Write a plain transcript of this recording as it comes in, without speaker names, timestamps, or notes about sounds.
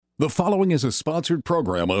The following is a sponsored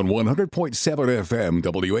program on 100.7 FM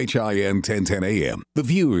WHIN 1010 AM. The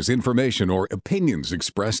views, information, or opinions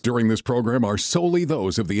expressed during this program are solely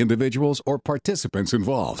those of the individuals or participants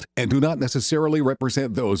involved and do not necessarily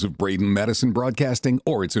represent those of Braden Madison Broadcasting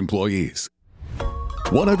or its employees.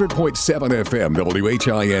 100.7 FM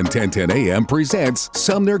WHIN 1010 AM presents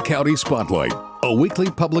Sumner County Spotlight, a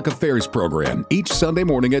weekly public affairs program each Sunday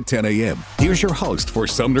morning at 10 a.m. Here's your host for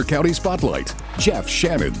Sumner County Spotlight, Jeff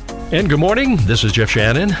Shannon. And good morning, this is Jeff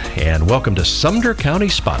Shannon, and welcome to Sumner County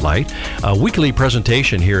Spotlight, a weekly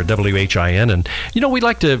presentation here at WHIN. And, you know, we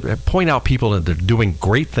like to point out people that are doing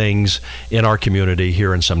great things in our community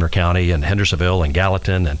here in Sumner County and Hendersonville and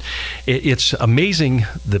Gallatin. And it's amazing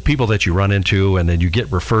the people that you run into and then you get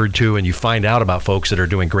referred to and you find out about folks that are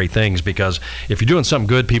doing great things, because if you're doing something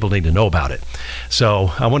good, people need to know about it.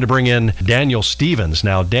 So I wanted to bring in Daniel Stevens.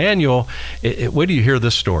 Now, Daniel, wait till you hear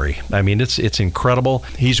this story. I mean, it's incredible.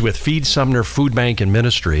 He's with Feed Sumner Food Bank and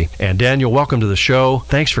Ministry. And Daniel, welcome to the show.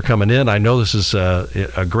 Thanks for coming in. I know this is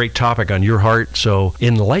a great topic on your heart, so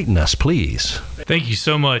enlighten us, please. Thank you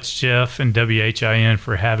so much, Jeff and WHIN,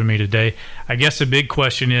 for having me today. I guess the big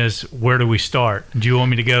question is, where do we start? Do you want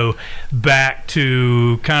me to go back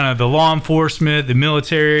to kind of the law enforcement, the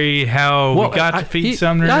military, how we got to Feed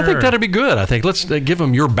Sumner? I think that'd be good. I think let's give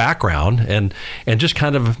them your background and just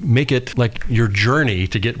kind of make it like your journey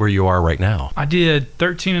to get where you are right now. I did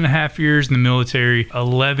 13 and a half years in the military,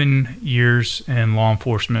 11 years in law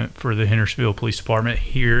enforcement for the Hendersonville Police Department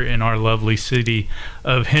here in our lovely city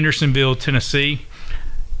of Hendersonville, Tennessee.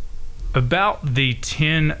 About the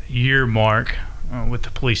 10-year mark with the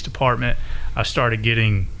police department, I started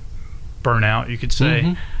getting burnout, you could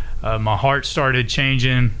say. Mm-hmm. My heart started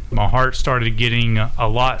changing. My heart started getting a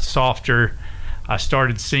lot softer. I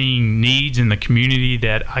started seeing needs in the community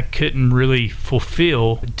that I couldn't really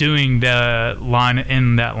fulfill doing that line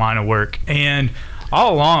of work. And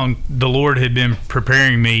all along, the Lord had been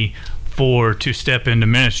preparing me to step into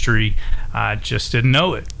ministry. I just didn't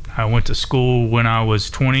know it. I went to school when I was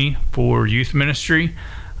 20 for youth ministry.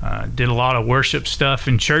 Did a lot of worship stuff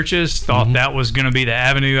in churches. Thought that was going to be the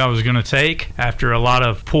avenue I was going to take after a lot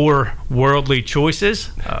of poor worldly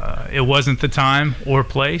choices. It wasn't the time or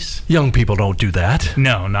place. Young people don't do that.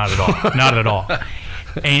 No, not at all. Not at all.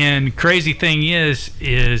 And crazy thing is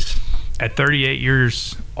at 38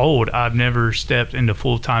 years old, I've never stepped into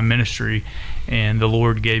full-time ministry. And the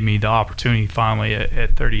Lord gave me the opportunity finally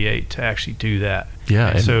at 38 to actually do that.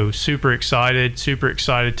 Yeah. And so super excited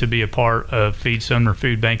to be a part of Feed Sumner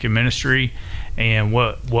Food Bank and Ministry and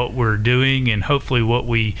what we're doing and hopefully what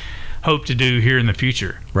we hope to do here in the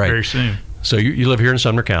future very soon. So you live here in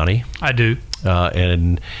Sumner County. I do.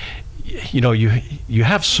 And you know, you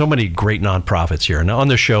have so many great nonprofits here. And on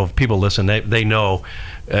this show, if people listen, they know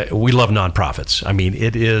we love nonprofits. I mean,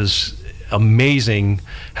 it is amazing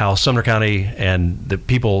how Sumner County and the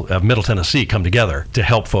people of Middle Tennessee come together to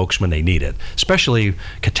help folks when they need it, especially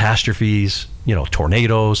catastrophes, you know,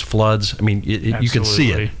 tornadoes, floods. I mean, you can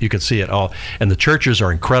see it. You can see it all. And the churches are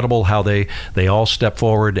incredible how they all step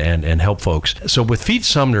forward and help folks. So with Feed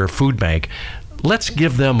Sumner Food Bank, let's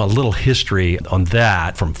give them a little history on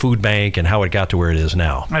that from Food Bank and how it got to where it is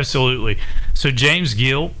now. Absolutely. So James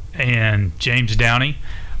Gill and James Downey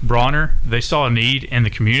Bronner, they saw a need in the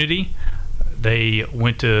community. They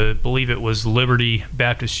went to, I believe it was Liberty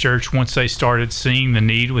Baptist Church. Once they started seeing the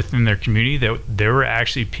need within their community, there were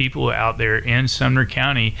actually people out there in Sumner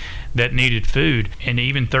County that needed food. And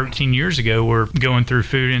even 13 years ago, we're going through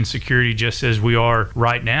food insecurity just as we are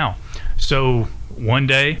right now. So one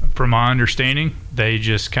day, from my understanding, they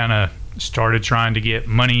just kind of started trying to get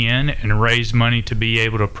money in and raise money to be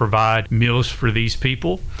able to provide meals for these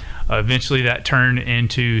people. Eventually that turned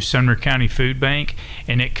into Sumner County Food Bank,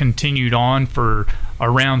 and it continued on for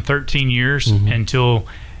around 13 years until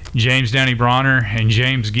James Downey Bronner and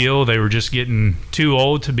James Gill, they were just getting too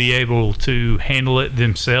old to be able to handle it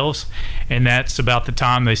themselves. And that's about the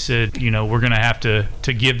time they said, you know, we're going to have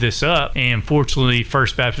to give this up. And fortunately,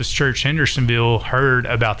 First Baptist Church Hendersonville heard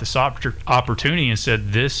about this opportunity and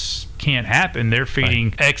said, this can't happen. They're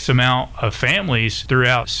feeding X amount of families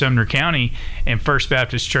throughout Sumner County, and First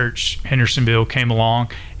Baptist Church Hendersonville came along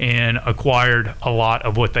and acquired a lot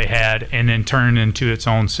of what they had and then turned into its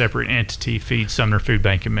own separate entity, Feed Sumner Food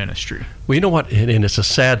Bank and Ministry. Well, you know what, and it's a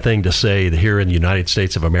sad thing to say that here in the United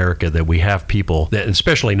States of America that we have people that,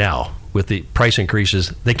 especially now, with the price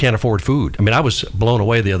increases, they can't afford food. I mean, I was blown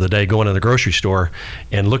away the other day going to the grocery store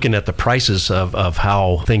and looking at the prices of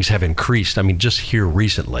how things have increased. I mean, just here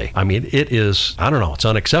recently. I mean, it is, I don't know, it's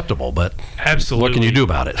unacceptable, but absolutely, what can you do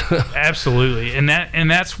about it? Absolutely. And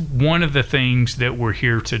that's one of the things that we're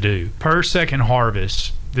here to do. Per Second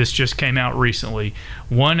Harvest, this just came out recently,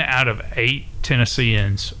 1 out of 8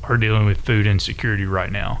 Tennesseans are dealing with food insecurity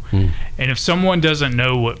right now. And if someone doesn't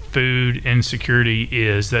know what food insecurity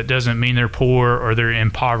is, that doesn't mean they're poor or they're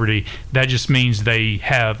in poverty. That just means they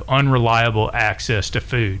have unreliable access to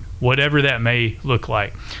food, whatever that may look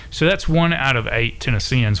like. So that's 1 out of 8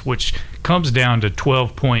 Tennesseans, which comes down to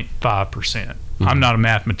 12.5%. I'm not a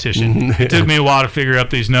mathematician. It took me a while to figure out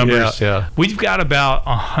these numbers. We've got about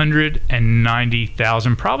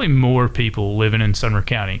 190,000, probably more people living in Sumner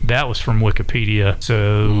County. That was from Wikipedia,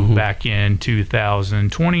 so back in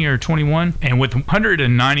 2020 or 21. And with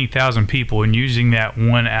 190,000 people and using that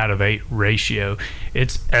 1 out of 8 ratio,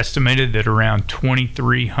 it's estimated that around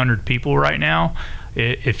 2,300 people right now,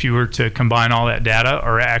 if you were to combine all that data,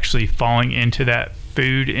 are actually falling into that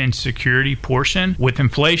food insecurity portion. With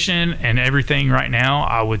inflation and everything right now,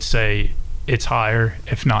 I would say it's higher,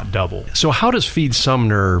 if not double. So how does Feed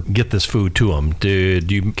Sumner get this food to them?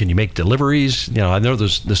 Can you make deliveries? You know, I know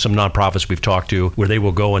there's some nonprofits we've talked to where they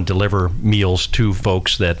will go and deliver meals to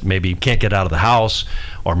folks that maybe can't get out of the house,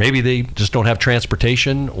 or maybe they just don't have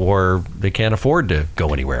transportation, or they can't afford to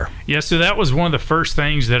go anywhere. Yeah, so that was one of the first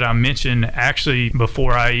things that I mentioned actually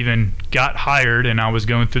before I even got hired and I was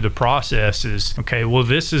going through the process is, okay, well,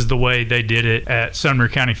 this is the way they did it at Sumner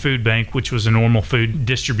County Food Bank, which was a normal food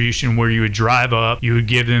distribution where you would drive up, you would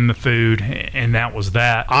give them the food, and that was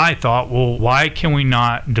that. I thought, well, why can we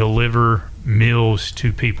not deliver meals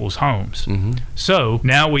to people's homes? So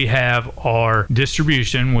now we have our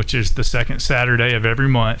distribution, which is the second Saturday of every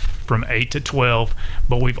month from 8 to 12,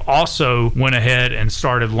 but we've also went ahead and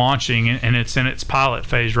started launching, and it's in its pilot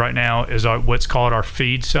phase right now, is what's called our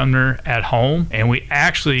Feed Sumner at Home. And we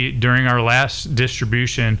actually, during our last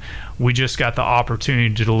distribution, we just got the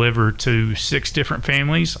opportunity to deliver to 6 different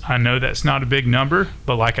families. I know that's not a big number,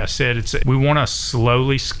 but like I said, we want to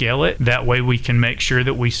slowly scale it. That way we can make sure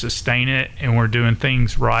that we sustain it and we're doing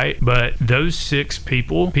things right. But those 6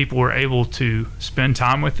 people were able to spend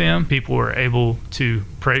time with them. People were able to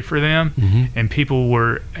pray for them, and people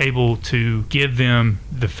were able to give them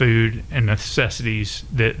the food and necessities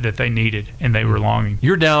that they needed and they were longing.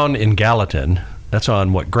 You're down in Gallatin. That's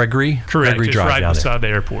on what, Gregory? Correct. Gregory It's Drive right down beside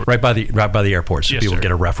there. the airport. Right by the airport, so Yes, people sir.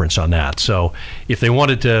 get a reference on that. So if they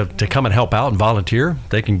wanted to come and help out and volunteer,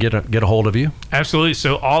 they can get a hold of you. Absolutely.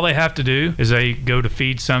 So all they have to do is they go to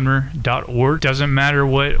feedsumner.org. Doesn't matter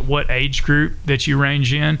what age group that you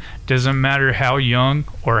range in. Doesn't matter how young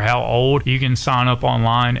or how old. You can sign up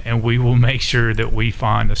online, and we will make sure that we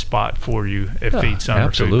find a spot for you at Feed Sumner.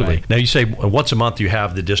 Absolutely. Food Bank. Now you say once a month you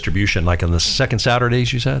have the distribution, like on the second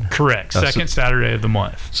Saturdays, you said? Correct. Second Saturday of the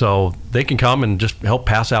month. So they can come and just help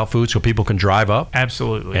pass out food so people can drive up.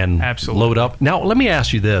 Absolutely. And Absolutely. load up. Now, let me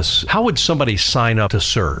ask you this. How would somebody sign up to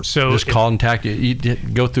serve? So just contact you? You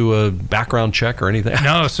go through a background check or anything?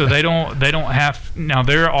 No, so they don't have. Now,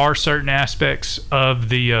 there are certain aspects of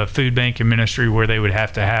the food bank and ministry where they would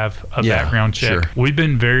have to have a background check. Sure. We've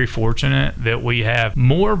been very fortunate that we have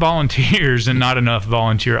more volunteers and not enough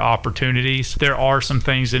volunteer opportunities. There are some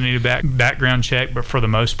things that need a background check, but for the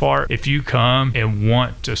most part, if you come and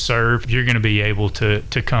want to serve, you're going to be able to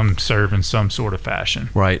come serve in some sort of fashion.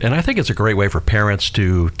 Right. And I think it's a great way for parents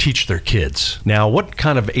to teach their kids. Now, what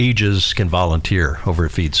kind of ages can volunteer over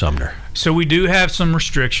at Feed Sumner? So we do have some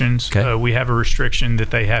restrictions. Okay. We have a restriction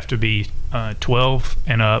that they have to be 12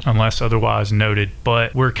 and up unless otherwise noted,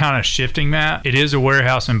 but we're kind of shifting that. It is a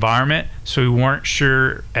warehouse environment, so we weren't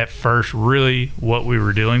sure at first really what we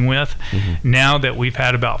were dealing with. Now that we've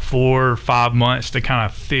had about 4 or 5 months to kind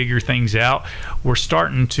of figure things out, we're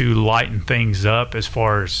starting to lighten things up as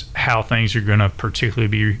far as how things are going to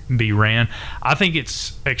particularly be ran. I think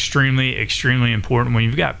it's extremely important when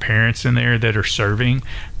you've got parents in there that are serving,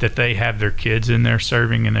 that they have their kids in there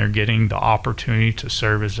serving and they're getting the opportunity to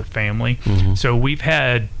serve as a family. So we've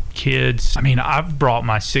had kids. I mean, I've brought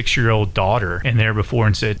my 6-year-old daughter in there before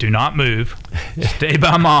and said, do not move, stay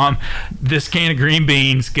by mom. This can of green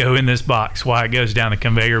beans go in this box while it goes down the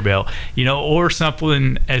conveyor belt, or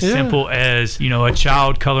something as simple as, a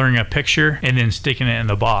child coloring a picture and then sticking it in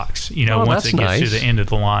the box, once it gets to the end of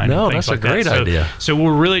the line. No, and things that's like a great that. idea. So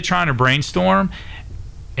we're really trying to brainstorm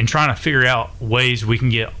and trying to figure out ways we can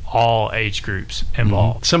get all age groups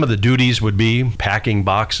involved. Some of the duties would be packing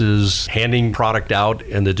boxes, handing product out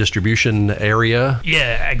in the distribution area.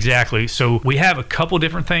 Yeah, exactly. So we have a couple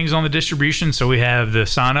different things on the distribution. So we have the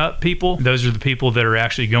sign up people. Those are the people that are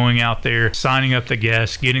actually going out there, signing up the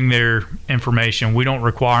guests, getting their information. We don't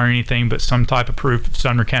require anything but some type of proof of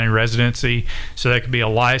Sumner County residency. So that could be a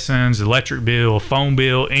license, electric bill, a phone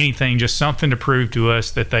bill, anything, just something to prove to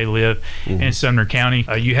us that they live in Sumner County.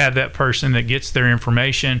 You have that person that gets their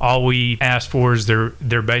information. All we ask for is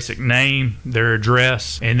their basic name, their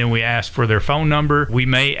address, and then we ask for their phone number. We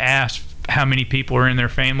may ask how many people are in their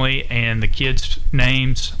family and the kids'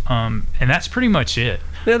 names, and that's pretty much it.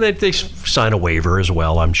 Yeah, they sign a waiver as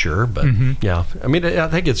well, I'm sure. But yeah, I mean, I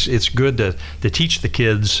think it's good to teach the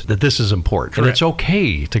kids that this is important. Correct. And it's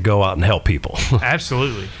okay to go out and help people.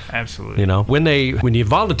 Absolutely. You know, when the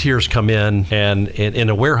volunteers come in and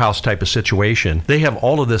in a warehouse type of situation, they have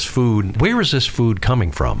all of this food. Where is this food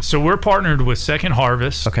coming from? So we're partnered with Second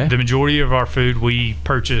Harvest. Okay. The majority of our food we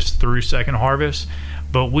purchase through Second Harvest.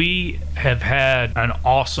 But we have had an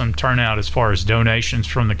awesome turnout as far as donations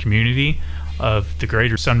from the community of the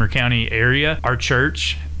greater Sumner County area. Our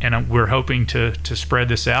church, and we're hoping to spread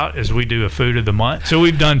this out as we do a food of the month. So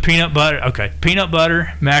we've done peanut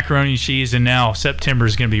butter, macaroni and cheese, and now September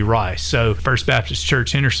is going to be rice. So First Baptist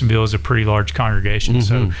Church Hendersonville is a pretty large congregation.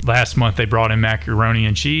 So last month they brought in macaroni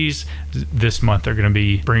and cheese. This month they're going to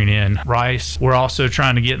be bringing in rice. We're also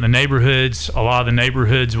trying to get in the neighborhoods. A lot of the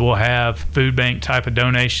neighborhoods will have food bank type of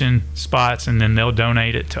donation spots, and then they'll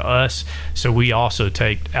donate it to us. So we also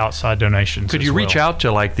take outside donations. Could you reach out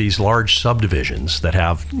to like these large subdivisions that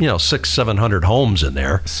have 600-700 homes in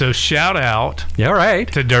there? So shout out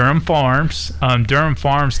right. to Durham Farms. Durham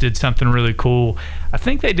Farms did something really cool. I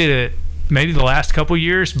think they did it maybe the last couple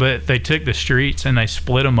years, but they took the streets and they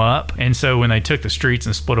split them up. And so when they took the streets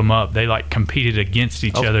and split them up, they like competed against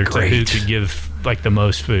each other to who could give like the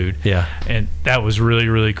most food. Yeah. And that was really,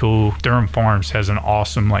 really cool. Durham Farms has an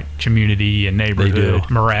awesome like community and neighborhood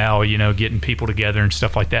morale, getting people together and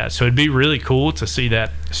stuff like that. So it'd be really cool to see that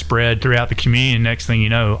spread throughout the community. And next thing you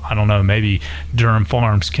know, I don't know, maybe Durham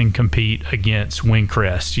Farms can compete against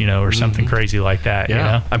Windcrest, or something crazy like that.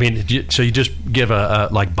 Yeah. I mean, so you just give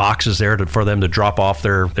like boxes there for them to drop off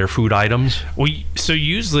their food items? So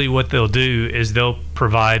usually what they'll do is they'll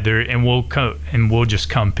provide and we'll just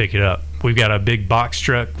come pick it up. We've got a big box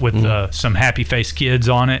truck with some happy face kids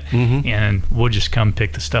on it, and we'll just come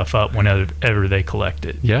pick the stuff up whenever they collect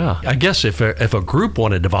it. Yeah, I guess if a group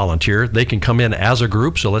wanted to volunteer, they can come in as a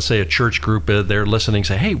group. So let's say a church group, they're listening,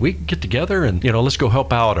 say, hey, we can get together and let's go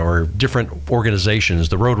help out, or different organizations,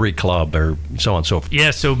 the Rotary Club, or so on and so forth.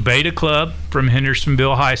 Yeah, so Beta Club from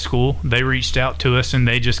Hendersonville High School, they reached out to us and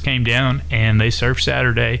they just came down and they served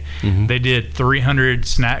Saturday. They did 300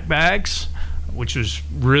 snack bags, which was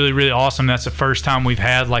really, really awesome. That's the first time we've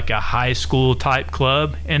had like a high school type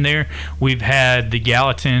club in there. We've had the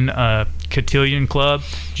Gallatin Cotillion Club,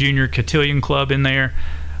 Junior Cotillion Club in there.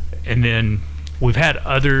 And then we've had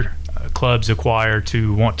other clubs acquire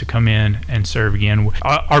to want to come in and serve again.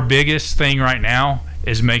 Our biggest thing right now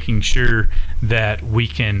is making sure that we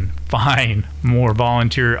can find more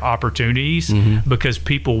volunteer opportunities, because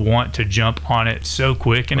people want to jump on it so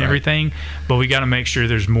quick and everything, but we got to make sure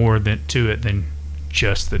there's more to it than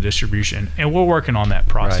just the distribution, and we're working on that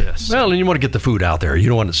process. Right. Well, and you want to get the food out there. You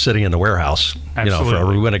don't want it sitting in the warehouse.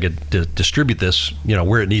 Absolutely. We want to distribute this,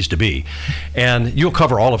 where it needs to be, and you'll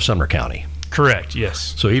cover all of Sumner County. Correct.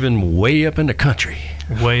 Yes. So even way up in the country.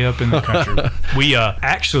 Way up in the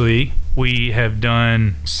country. We have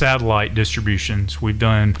done satellite distributions. We've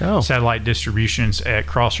done satellite distributions at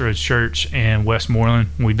Crossroads Church and Westmoreland.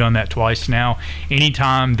 We've done that twice now.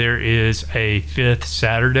 Anytime there is a fifth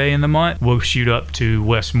Saturday in the month, we'll shoot up to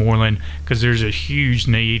Westmoreland, because there's a huge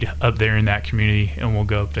need up there in that community, and we'll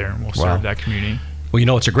go up there and we'll serve that community.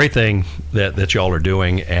 Well, it's a great thing that y'all are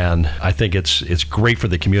doing, and I think it's great for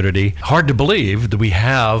the community. Hard to believe that we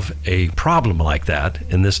have a problem like that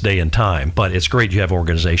in this day and time, but it's great you have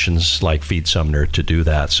organizations like Feed Sumner to do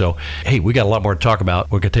that. So, hey, we got a lot more to talk about.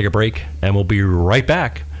 We're going to take a break, and we'll be right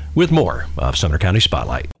back with more of Sumner County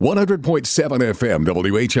Spotlight. 100.7 FM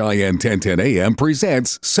WHIN 1010 AM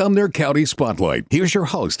presents Sumner County Spotlight. Here's your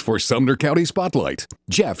host for Sumner County Spotlight,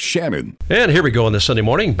 Jeff Shannon. And here we go on this Sunday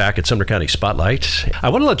morning, back at Sumner County Spotlight. I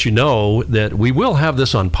want to let you know that we will have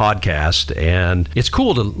this on podcast, and it's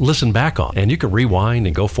cool to listen back on. And you can rewind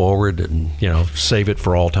and go forward and, save it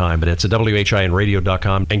for all time. But it's at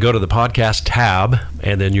WHINradio.com, and go to the podcast tab,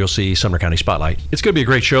 and then you'll see Sumner County Spotlight. It's going to be a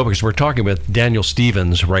great show, because we're talking with Daniel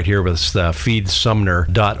Stevens right here with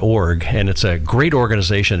feedsumner.org, and it's a great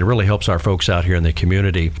organization. It really helps our folks out here in the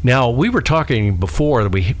community. Now, we were talking before that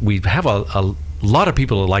we have a lot of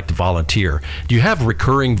people that like to volunteer. Do you have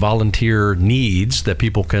recurring volunteer needs that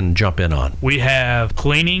people can jump in on? We have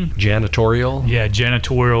cleaning, janitorial. Yeah,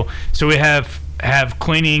 janitorial. So we have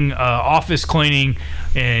cleaning, office cleaning,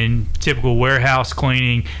 and typical warehouse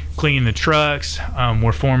cleaning the trucks.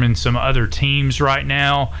 We're forming some other teams right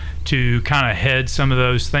now to kind of head some of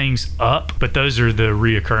those things up, but those are the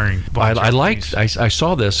reoccurring. I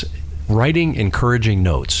saw this, writing encouraging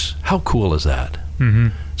notes. How cool is that?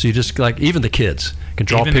 So you just, like, even the kids can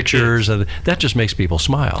draw pictures, and that just makes people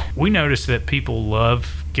smile. We notice that people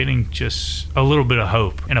love getting just a little bit of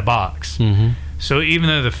hope in a box. So even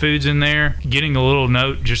though the food's in there, getting a little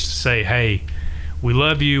note just to say, hey, we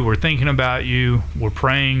love you, we're thinking about you, we're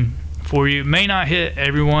praying for you. It may not hit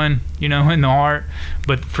everyone, in the heart,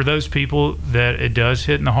 but for those people that it does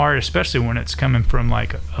hit in the heart, especially when it's coming from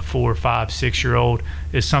like a 4, 5, 6-year-old,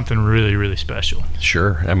 is something really, really special.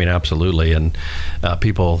 Sure. I mean, absolutely. And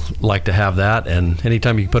people like to have that. And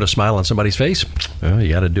anytime you can put a smile on somebody's face, well, you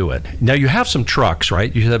got to do it. Now, you have some trucks,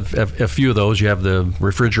 right? You have a few of those. You have the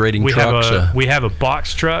refrigerating trucks. We have a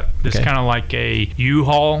box truck that's kind of like a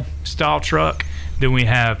U-Haul style truck. Then we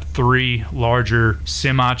have 3 larger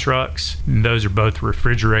semi trucks. And those are both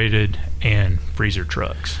refrigerated and freezer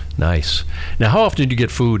trucks. Nice. Now, how often do you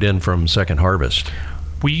get food in from Second Harvest?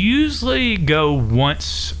 We usually go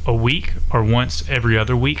once a week or once every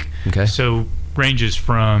other week. Okay. So ranges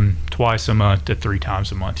from twice a month to 3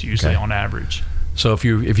 times a month, usually on average. So if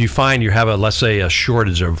you find you have let's say a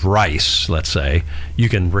shortage of rice, let's say, you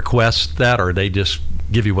can request that, or they just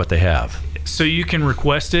give you what they have? So you can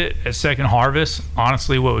request it at Second Harvest.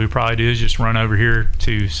 Honestly, what we probably do is just run over here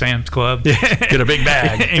to Sam's Club, get a big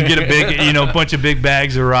bag, and get a big, bunch of big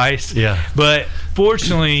bags of rice. Yeah. But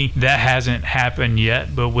fortunately, that hasn't happened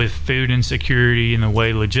yet. But with food insecurity and the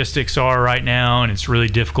way logistics are right now, and it's really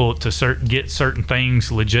difficult to get certain things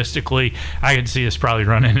logistically, I can see us probably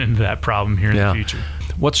running into that problem here in the future.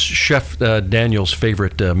 What's Chef Daniel's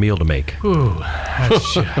favorite meal to make? Ooh,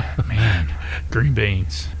 that's, man, green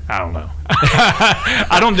beans. I don't know.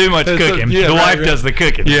 I don't do much cooking. The wife does the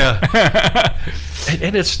cooking. Yeah.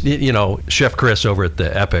 And it's, Chef Chris over at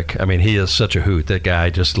the Epic. I mean, he is such a hoot. That guy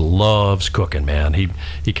just loves cooking, man. He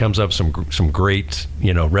comes up with some great,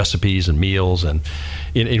 recipes and meals, and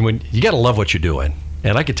when you got to love what you're doing.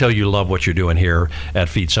 And I could tell you love what you're doing here at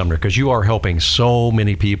Feed Sumner, because you are helping so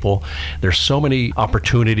many people. There's so many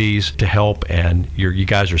opportunities to help, and you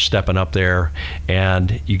guys are stepping up there.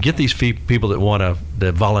 And you get these people that want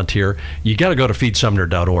to volunteer. You got to go to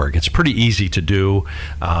feedsumner.org. It's pretty easy to do.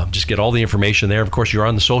 Just get all the information there. Of course, you're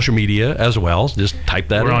on the social media as well. Just type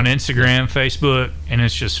that in. We're on Instagram, Facebook, and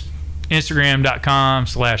it's just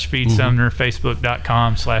Instagram.com/FeedSumner,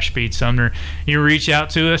 Facebook.com/FeedSumner. You reach out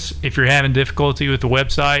to us if you're having difficulty with the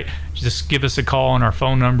website. Just give us a call on our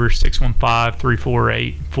phone number,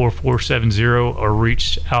 615-348-4470, or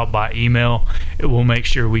reach out by email. It will make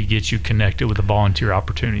sure we get you connected with the volunteer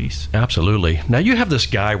opportunities. Absolutely. Now, you have this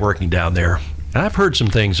guy working down there. I've heard some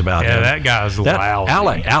things about him. Yeah, that guy's loud.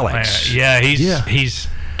 Alex. He's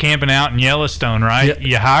camping out in Yellowstone, right? Yeah.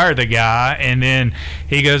 You hire the guy, and then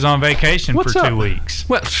he goes on vacation for 2 weeks.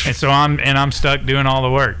 Well, and so I'm stuck doing all the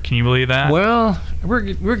work. Can you believe that? Well, we're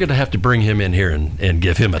going to have to bring him in here and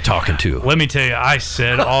give him a talking to. Let me tell you, I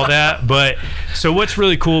said all that, but so what's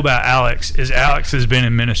really cool about Alex is Alex has been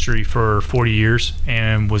in ministry for 40 years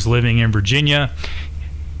and was living in Virginia.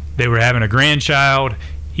 They were having a grandchild.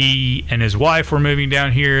 He and his wife were moving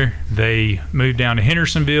down here. They moved down to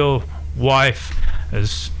Hendersonville. Wife,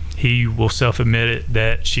 as he will self-admit it,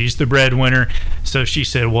 that she's the breadwinner. So she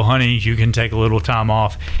said, well, honey, you can take a little time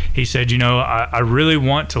off. He said, I really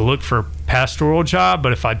want to look for a pastoral job,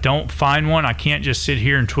 but if I don't find one, I can't just sit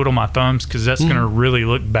here and twiddle my thumbs, because that's going to really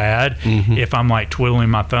look bad if I'm like twiddling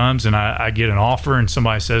my thumbs and I get an offer and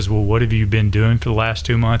somebody says, well, what have you been doing for the last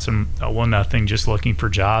 2 months? And well, nothing, just looking for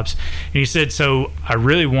jobs. And he said, so I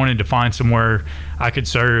really wanted to find somewhere I could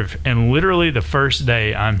serve. And literally the first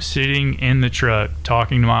day, I'm sitting in the truck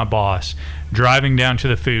talking to my boss, driving down to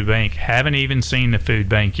the food bank, haven't even seen the food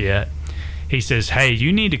bank yet. He says, hey,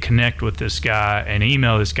 you need to connect with this guy and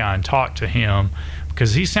email this guy and talk to him,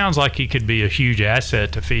 because he sounds like he could be a huge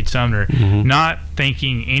asset to Feed Sumner. Not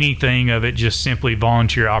thinking anything of it, just simply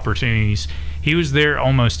volunteer opportunities. He was there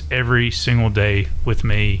almost every single day with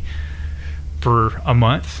me for a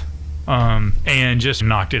month. And just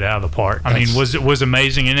knocked it out of the park. I mean, it was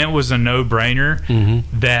amazing, and it was a no-brainer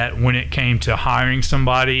that when it came to hiring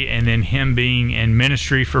somebody, and then him being in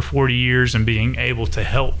ministry for 40 years and being able to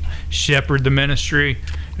help shepherd the ministry,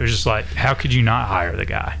 it was just like, how could you not hire the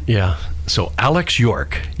guy? Yeah. So Alex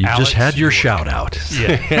York, you just had your shout out.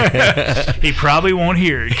 Yeah. He probably won't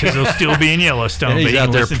hear it because he'll still be in Yellowstone, but he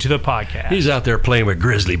can listen to the podcast. He's out there playing with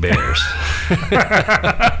grizzly bears.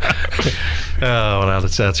 Oh, well,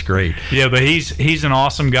 that's great. Yeah, but he's an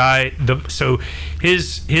awesome guy. So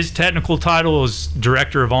his technical title is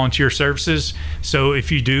Director of Volunteer Services. So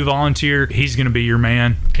if you do volunteer, he's going to be your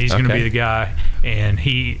man. He's going to be the guy. and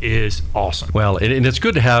he is awesome. Well, and it's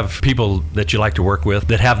good to have people that you like to work with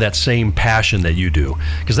that have that same passion that you do,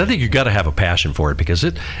 because I think you've got to have a passion for it, because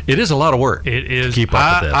it is a lot of work. It is. To keep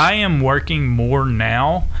up with it. I am working more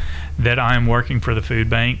now that I am working for the food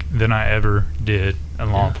bank than I ever did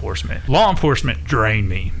in law enforcement. Law enforcement drained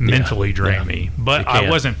me, mentally drained me, but I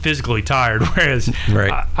wasn't physically tired. Whereas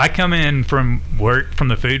I come in from work from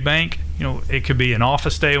the food bank, you know, it could be an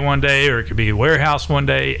office day one day or it could be a warehouse one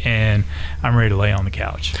day, and I'm ready to lay on the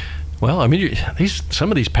couch. Well, I mean, some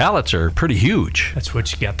of these pallets are pretty huge. That's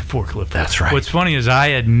what you got the forklift for. That's right. What's funny is I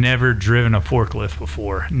had never driven a forklift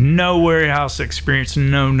before. No warehouse experience,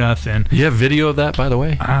 no nothing. You have video of that, by the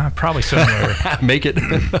way? Probably somewhere. Make it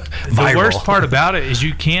viral. The worst part about it is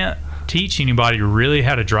you can't teach anybody really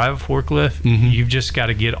how to drive a forklift. You've just got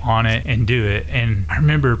to get on it and do it. And I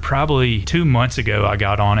remember probably 2 months ago I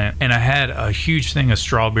got on it and I had a huge thing of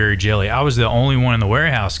strawberry jelly. I was the only one in the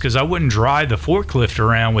warehouse because I wouldn't drive the forklift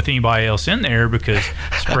around with anybody else in there because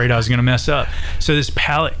I was afraid I was going to mess up. So this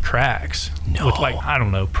pallet cracks with I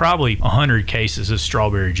don't know, probably 100 cases of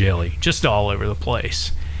strawberry jelly just all over the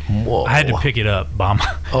place. Whoa. I had to pick it up by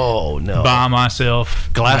myself.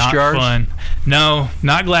 Glass jars? Fun. No,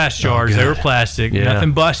 not glass jars. They were plastic. Yeah.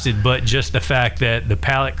 Nothing busted, but just the fact that the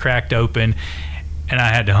pallet cracked open and I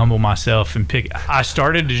had to humble myself and pick. I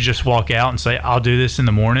started to just walk out and say, I'll do this in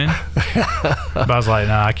the morning. But I was like,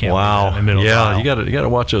 no, I can't. Wow. In the middle Yeah, you got to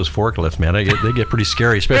watch those forklifts, man. They get pretty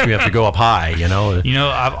scary, especially when you have to go up high, you know. You know,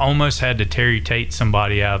 I've almost had to Terry Tate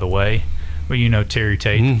somebody out of the way. Well, you know Terry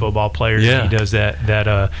Tate, the football player. Yeah. He does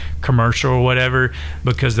that commercial or whatever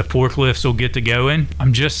because the forklifts will get to going.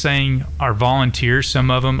 I'm just saying our volunteers,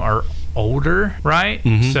 some of them are older, right?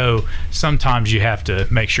 So sometimes you have to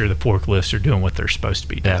make sure the forklifts are doing what they're supposed to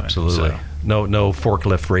be doing. Absolutely. So, no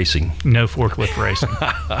forklift racing. no forklift racing.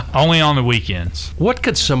 Only on the weekends. What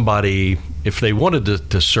could somebody, if they wanted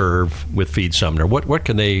to serve with Feed Sumner, what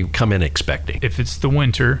can they come in expecting? If it's the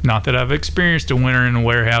winter, not that I've experienced a winter in a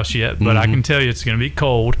warehouse yet, but I can tell you it's going to be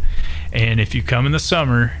cold. And if you come in the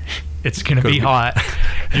summer, it's going to be hot.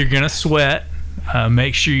 You're going to sweat.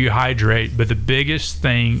 Make sure you hydrate. But the biggest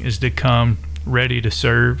thing is to come ready to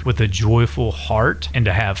serve with a joyful heart and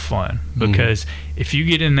to have fun, because if you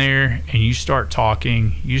get in there and you start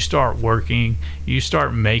talking, you start working, you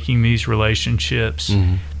start making these relationships,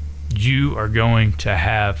 you are going to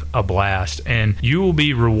have a blast, and you will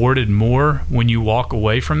be rewarded more when you walk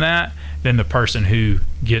away from that than the person who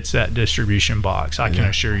gets that distribution box. I can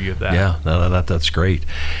assure you of that. Yeah, that's great.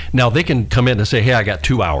 Now they can come in and say, hey, I got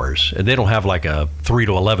 2 hours, and they don't have like a 3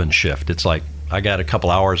 to 11 shift. It's like, I got a couple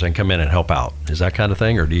hours and come in and help out. Is that kind of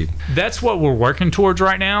thing, or do you? That's what we're working towards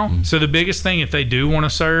right now. So the biggest thing, if they do want to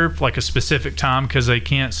serve like a specific time because they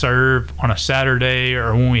can't serve on a Saturday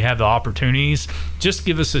or when we have the opportunities, just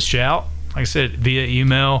give us a shout. Like I said, via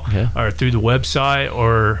email or through the website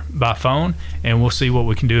or by phone, and we'll see what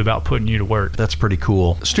we can do about putting you to work. That's pretty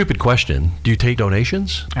cool. Stupid question. Do you take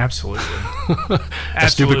donations? Absolutely. A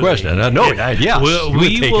stupid question.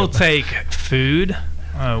 We will take food.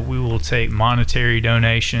 We will take monetary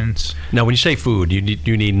donations. Now, when you say food, you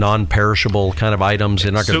need non-perishable kind of items.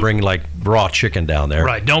 They're not going to bring like raw chicken down there.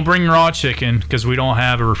 Right. Don't bring raw chicken because we don't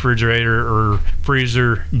have a refrigerator or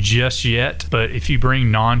freezer just yet. But if you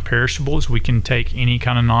bring non-perishables, we can take any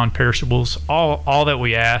kind of non-perishables. All that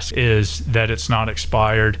we ask is that it's not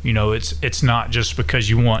expired. You know, it's not just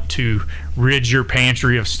because you want to rid your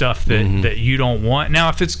pantry of stuff that you don't want. Now,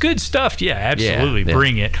 if it's good stuff, absolutely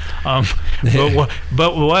bring it.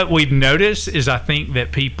 But what we've noticed is I think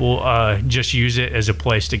that people just use it as a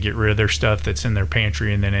place to get rid of their stuff that's in their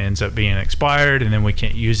pantry, and then it ends up being expired, and then we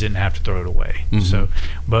can't use it and have to throw it away. So,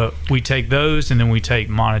 but we take those, and then we take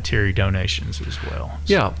monetary donations as well.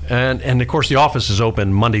 Yeah, and of course the office is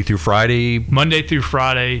open Monday through Friday. Monday through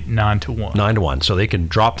Friday, 9 to 1. 9 to 1. So they can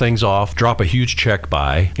drop things off, drop a huge check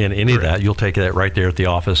by, and any of that, you'll take that right there at the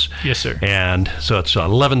office. Yes, sir. And so it's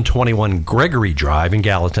 1121 Gregory Drive in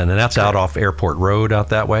Gallatin, and that's out off Airport Road out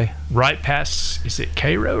that way. Right past, is it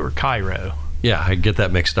Cairo or Cairo? Yeah, I get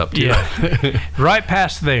that mixed up too. Yeah, right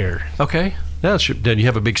past there. Okay. Now, then you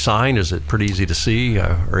have a big sign. Is it pretty easy to see?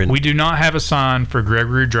 We do not have a sign for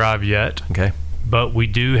Gregory Drive yet. Okay. But we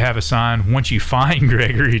do have a sign. Once you find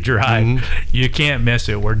Gregory Drive, you can't miss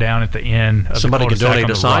it. We're down at the end of Somebody the can donate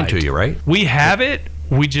a sign to you, right? We have it.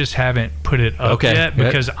 We just haven't put it up yet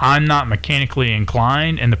because I'm not mechanically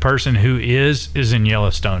inclined, and the person who is in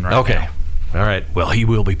Yellowstone right now. All right. Well, he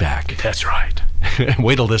will be back. That's right.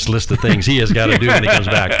 Wait till this list of things he has got to do when he comes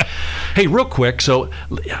back. Hey, real quick. So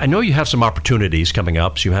I know you have some opportunities coming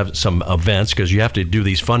up. So you have some events because you have to do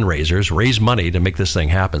these fundraisers, raise money to make this thing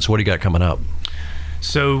happen. So what do you got coming up?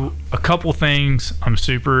 So a couple things I'm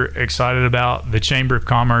super excited about. The Chamber of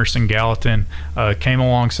Commerce in Gallatin came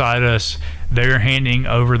alongside us. They're handing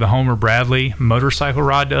over the Homer Bradley motorcycle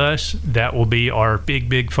ride to us. That will be our big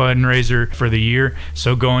fundraiser for the year.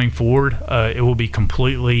 So going forward, it will be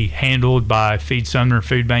completely handled by Feed Sumner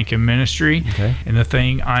Food Bank and Ministry. Okay. And the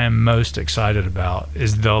thing I am most excited about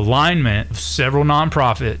is the alignment of several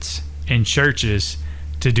nonprofits and churches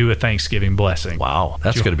to do a Thanksgiving blessing. Wow,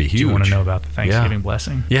 that's going to be huge. Do you want to know about the Thanksgiving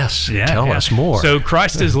blessing? Yes, tell us more. So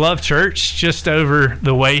Christ is Love Church, just over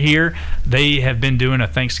the way here, they have been doing a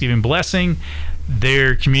Thanksgiving blessing.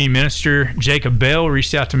 Their community minister, Jacob Bell,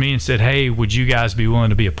 reached out to me and said, hey, would you guys be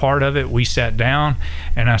willing to be a part of it? We sat down,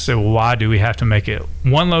 and I said, well, why do we have to make it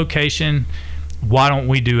one location? Why don't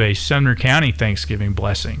we do a Sumner County Thanksgiving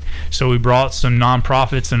blessing? So we brought some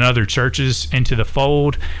nonprofits and other churches into the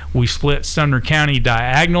fold. We split Sumner County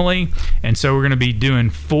diagonally, and so we're going to be doing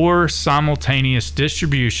 4 simultaneous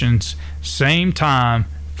distributions, same time,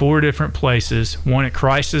 4 different places. One at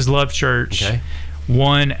Christ is Love Church,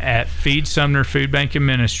 one at Feed Sumner Food Bank and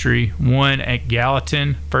Ministry, one at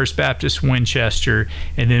Gallatin First Baptist Winchester,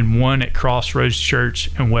 and then one at Crossroads Church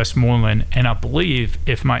in Westmoreland. And I believe,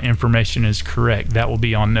 if my information is correct, that will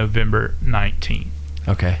be on November 19th.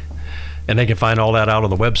 Okay. And they can find all that out on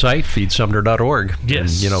the website, feedsumner.org.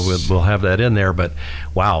 Yes. And, we'll have that in there. But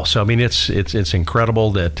wow, so I mean, it's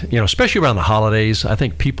incredible that, especially around the holidays, I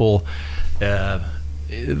think people,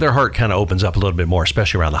 their heart kind of opens up a little bit more,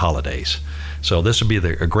 especially around the holidays. So this would be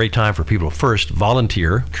a great time for people to first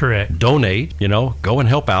volunteer, correct, donate, go and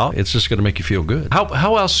help out. It's just going to make you feel good.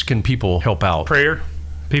 How else can people help out? Prayer.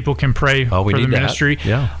 People can pray for the ministry.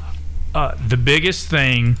 Yeah. The biggest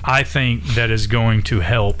thing I think that is going to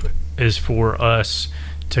help is for us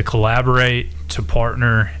to collaborate, to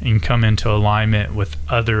partner, and come into alignment with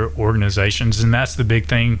other organizations. And that's the big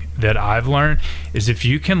thing that I've learned, is if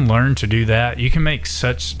you can learn to do that, you can make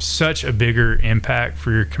such a bigger impact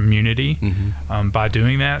for your community by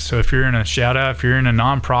doing that. So if you're in a shout out, if you're in a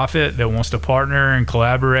nonprofit that wants to partner and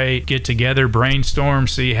collaborate, get together, brainstorm,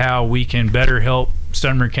 see how we can better help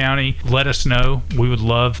Sumner County, let us know. We would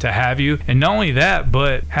love to have you. And not only that,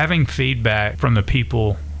 but having feedback from the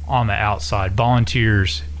people on the outside,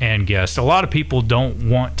 volunteers and guests. A lot of people don't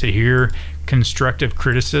want to hear constructive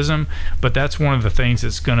criticism, but that's one of the things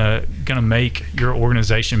that's gonna make your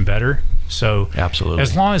organization better. So absolutely,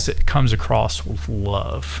 as long as it comes across with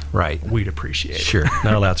love, right, we'd appreciate it. Sure.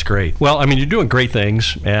 No, that's great. Well, I mean, you're doing great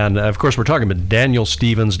things, and of course, we're talking about Daniel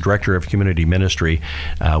Stevens, Director of Community Ministry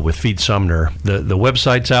with Feed Sumner. The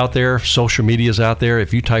website's out there, social media's out there.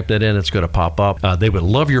 If you type that in, it's going to pop up. They would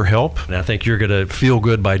love your help, and I think you're going to feel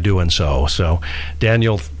good by doing so. So,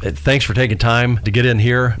 Daniel, thanks for taking time to get in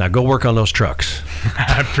here. Now go work on those trucks.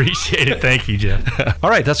 I appreciate it. Thank you, Jeff. All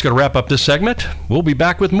right, that's going to wrap up this segment. We'll be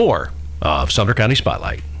back with more of Sumner County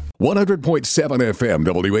Spotlight. 100.7 FM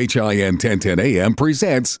WHIN 1010 AM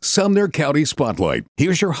presents Sumner County Spotlight.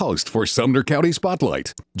 Here's your host for Sumner County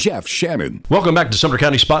Spotlight, Jeff Shannon. Welcome back to Sumner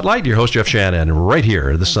County Spotlight. Your host, Jeff Shannon, right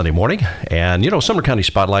here this Sunday morning. And, Sumner County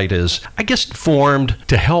Spotlight is, I guess, formed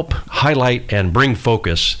to help highlight and bring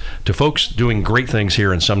focus to folks doing great things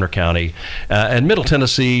here in Sumner County. And Middle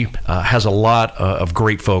Tennessee has a lot of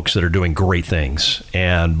great folks that are doing great things.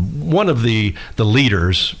 And one of the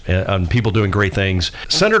leaders on people doing great things,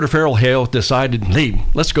 Senator Farrell Hale, decided, hey,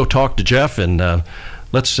 let's go talk to Jeff and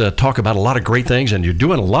let's talk about a lot of great things. And you're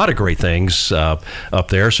doing a lot of great things up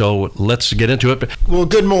there, so let's get into it. Well,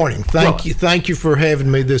 good morning. Thank you for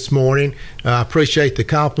having me this morning. I appreciate the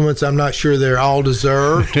compliments. I'm not sure they're all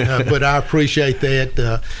deserved, but I appreciate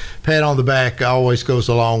that. Pat on the back always goes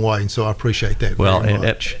a long way, and so I appreciate that very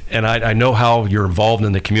much. And I know how you're involved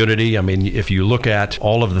in the community. I mean, if you look at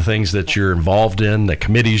all of the things that you're involved in, the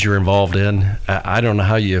committees you're involved in, I don't know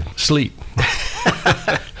how you sleep.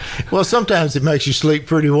 Well, sometimes it makes you sleep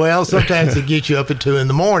pretty well. Sometimes it gets you up at 2 a.m.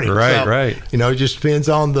 Right. It just depends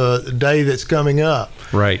on the day that's coming up.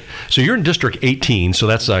 Right. So you're in District 18, so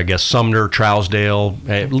that's, I guess, Sumner, Trousdale,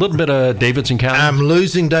 a little bit of Davidson County? I'm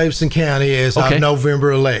losing Davidson County as of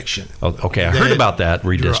November election. Oh, okay. I heard about that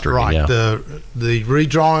redistricting. Right. Yeah. The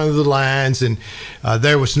redrawing of the lines, and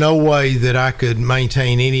there was no way that I could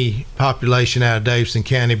maintain any population out of Davidson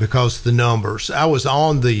County because of the numbers. I was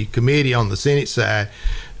on the committee on the Senate side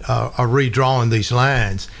redrawing these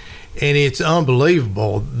lines, and it's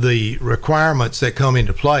unbelievable the requirements that come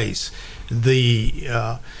into place.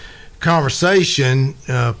 The conversation,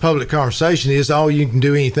 public conversation is, oh, you can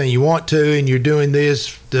do anything you want to, and you're doing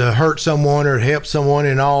this to hurt someone or help someone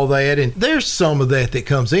and all that. And there's some of that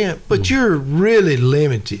comes in, but you're really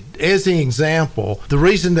limited. As an example, the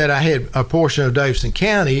reason that I had a portion of Davidson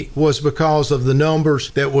County was because of the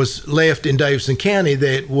numbers that was left in Davidson County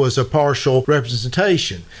that was a partial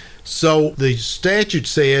representation. So the statute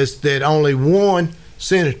says that only one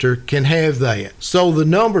senator can have that. So the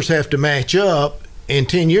numbers have to match up, and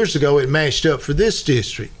 10 years ago it matched up for this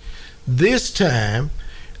district. This time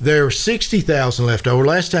there are 60,000 left over.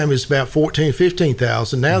 Last time it was about 14,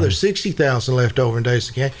 15,000. Now there's 60,000 left over in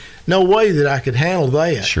Davidson County. No way that I could handle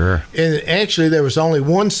that. Sure. And actually there was only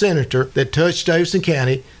one senator that touched Davidson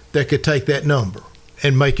County that could take that number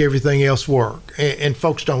and make everything else work. And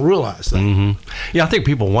folks don't realize that. Yeah, I think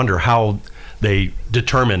people wonder how they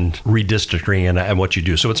determine redistricting and what you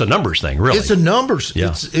do. So it's a numbers thing, really. It's a numbers.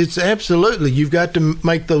 Yeah. It's absolutely. You've got to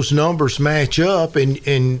make those numbers match up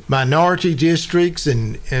in minority districts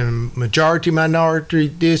and majority minority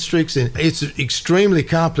districts. And it's extremely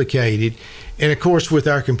complicated. And of course, with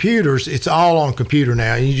our computers, it's all on computer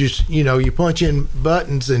now. You just, you punch in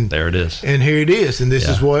buttons and there it is. And here it is. And this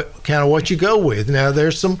is what you go with. Now,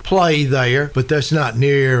 there's some play there, but that's not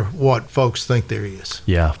near what folks think there is.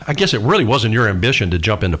 Yeah. I guess it really wasn't your ambition to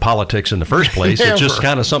jump into politics in the first place. It's just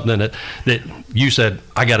kind of something that you said,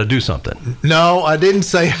 I got to do something. No, I didn't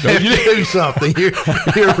say I have to do something.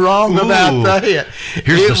 You're wrong about that.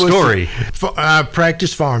 Here's the story. I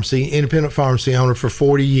practiced pharmacy, independent pharmacy owner for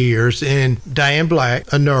 40 years, and Diane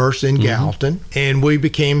Black, a nurse in Gallatin, and we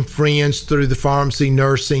became friends through the pharmacy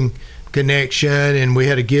nursing connection, and we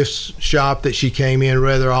had a gift shop that she came in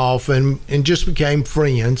rather often and just became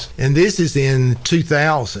friends. And this is in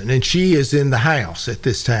 2000, and she is in the House at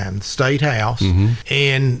this time, the state House.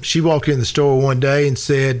 And she walked in the store one day and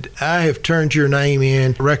said, I have turned your name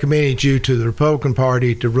in, recommended you to the Republican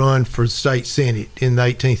Party to run for the state Senate in the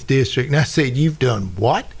 18th district. And I said, you've done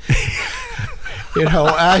what?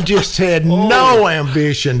 I just had no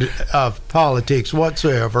ambition of politics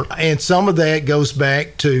whatsoever. And some of that goes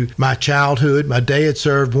back to my childhood. My dad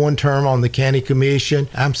served one term on the county commission.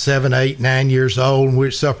 I'm 7, 8, 9 years old, and we're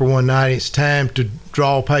at supper one night. It's time to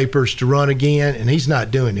draw papers to run again, and he's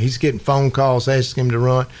not doing it. He's getting phone calls asking him to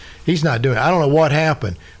run. He's not doing it. I don't know what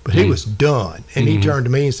happened, but he was done. And he turned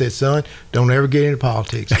to me and said, son, don't ever get into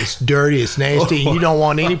politics. It's dirty, it's nasty, and you don't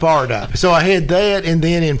want any part of it. So I had that, and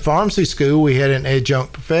then in pharmacy school, we had an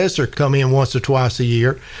adjunct professor come in once or twice a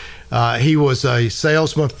year. He was a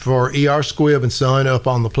salesman for E.R. Squibb and Son up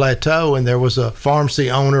on the plateau, and there was a pharmacy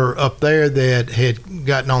owner up there that had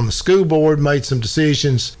gotten on the school board, made some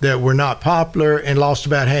decisions that were not popular, and lost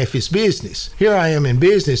about half his business. Here I am in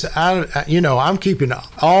business. I'm keeping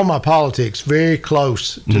all my politics very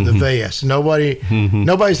close to the vest.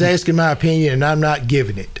 Nobody's asking my opinion, and I'm not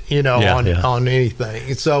giving it, on anything.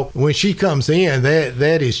 And so when she comes in,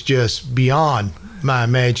 that is just beyond my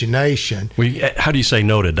imagination. How do you say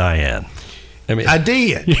no to Diane? I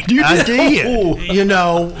did. I did.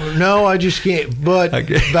 No, I just can't. But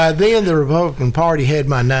by then, the Republican Party had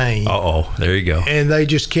my name. There you go. And they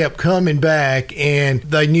just kept coming back, and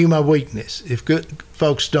they knew my weakness. If good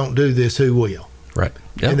folks don't do this, who will? Right.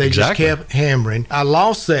 Yeah, and they just kept hammering. I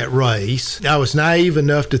lost that race. I was naive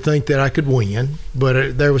enough to think that I could win,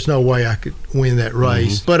 but there was no way I could win that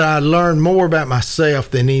race. But I learned more about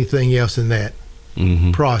myself than anything else in that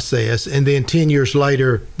process. And then 10 years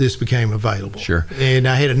later, this became available. Sure. And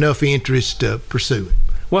I had enough interest to pursue it.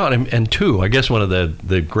 Well, and two, I guess one of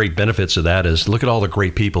the great benefits of that is look at all the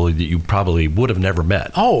great people that you probably would have never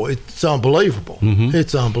met. Oh, it's unbelievable.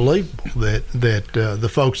 It's unbelievable that the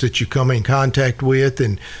folks that you come in contact with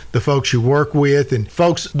and the folks you work with, and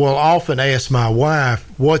folks will often ask my wife,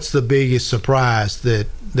 what's the biggest surprise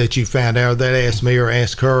that you found out? That ask me or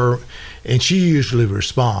ask her, and she usually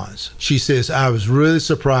responds. She says, I was really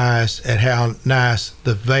surprised at how nice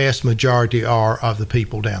the vast majority are of the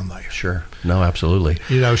people down there. Sure. No, absolutely.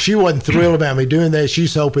 She wasn't thrilled about me doing that.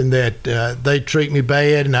 She's hoping that they'd treat me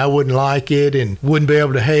bad and I wouldn't like it and wouldn't be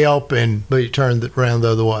able to help, but it turned around the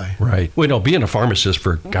other way. Right. Well, being a pharmacist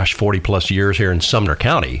for, 40 plus years here in Sumner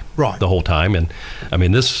County the whole time. And I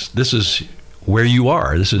mean, this is where you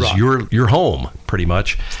are. This is your home, pretty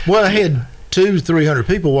much. Well, I had 200-300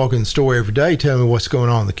 people walk in the store every day telling me what's going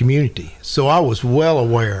on in the community. So I was well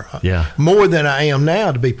aware, more than I am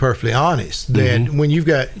now, to be perfectly honest, that when you've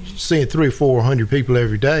got seeing 300 or 400 people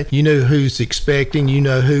every day, you know who's expecting, you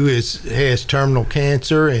know who has terminal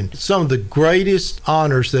cancer. And some of the greatest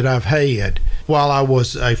honors that I've had while I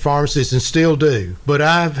was a pharmacist, and still do, but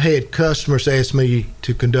I've had customers ask me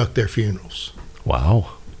to conduct their funerals. Wow.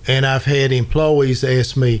 and I've had employees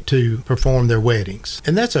ask me to perform their weddings.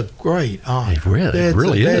 And that's a great honor. It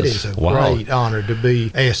really is. That is a great honor to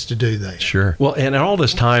be asked to do that. Sure. Well, and all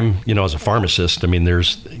this time, as a pharmacist, I mean,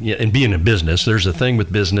 and being in business, there's a thing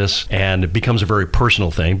with business, and it becomes a very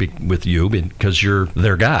personal thing with you because you're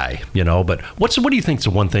their guy, But what do you think is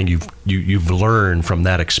the one thing you've learned from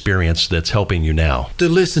that experience that's helping you now? To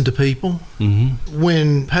listen to people. Mm-hmm.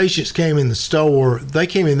 When patients came in the store, they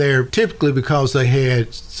came in there typically because they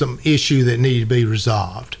had some issue that needed to be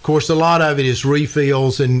resolved. Of course, a lot of it is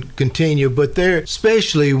refills and continue, but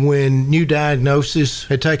especially when new diagnosis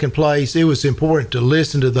had taken place, it was important to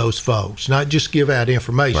listen to those folks, not just give out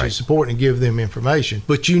information. Right. It's important to give them information,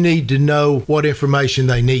 but you need to know what information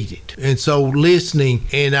they needed. And so listening,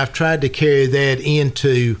 and I've tried to carry that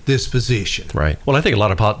into this position. Right. Well, I think a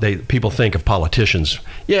lot of people think of politicians,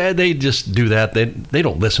 they just do that. They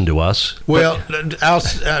don't listen to us. Well,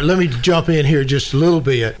 let me jump in here just a little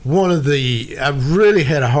bit. I've really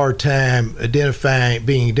had a hard time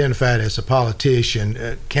being identified as a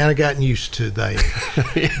politician. Kind of gotten used to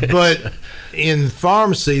that. But in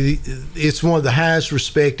pharmacy, it's one of the highest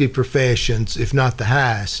respected professions, if not the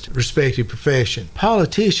highest respected profession.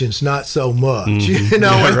 Politicians, not so much.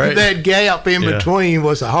 Mm-hmm. Right. That gap in between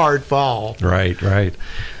was a hard fall. Right.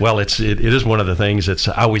 Well, it is one of the things that's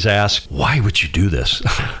I always ask, why would you do this?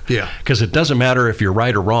 Yeah. Because it doesn't matter if you're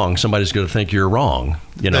right or wrong. Somebody's going to think you're wrong.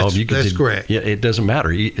 That's correct. Yeah, it doesn't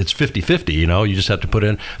matter. It's 50-50. You just have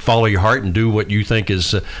to follow your heart and do what you think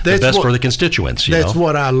is the best for the constituents. That's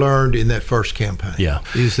what I learned in that first campaign. Yeah,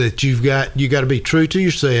 is that you got to be true to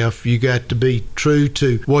yourself. You got to be true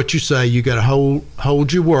to what you say. You got to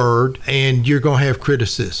hold your word, and you're going to have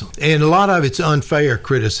criticism. And a lot of it's unfair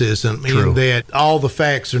criticism. True. In that all the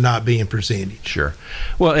facts are not being presented. Sure.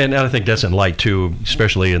 Well, and I think that's in light too,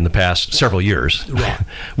 especially in the past several years, right,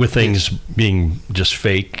 with things being just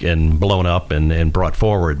fake and blown up and brought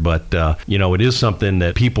forward. But it is something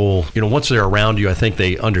that people, once they're around you, I think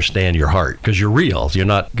they understand your heart because you're real. You're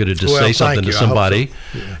not going to just say something to somebody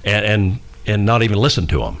and not even listen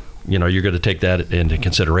to them. You're going to take that into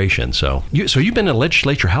consideration. So you've been in the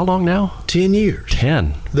legislature how long now? 10 years.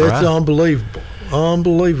 10. That's right.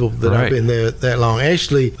 Unbelievable that I've been there that long.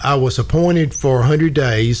 Actually, I was appointed for 100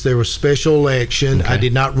 days. There was a special election. Okay. I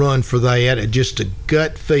did not run for that. Just a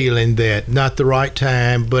gut feeling that not the right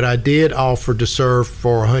time, but I did offer to serve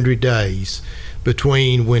for 100 days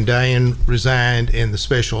between when Diane resigned and the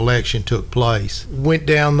special election took place. Went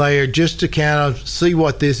down there just to kind of see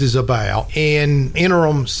what this is about. And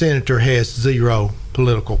interim senator has zero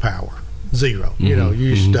political power. Zero.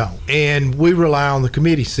 You just don't. And we rely on the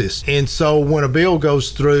committee system. And so when a bill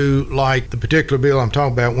goes through, like the particular bill I'm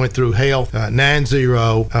talking about went through health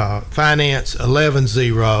 9-0, finance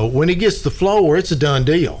 11-0, when it gets to the floor, it's a done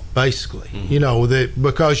deal, basically. That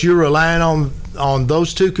because you're relying on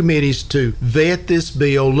those two committees to vet this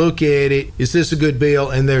bill, look at it, is this a good bill,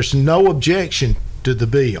 and there's no objection to the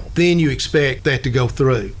bill, then you expect that to go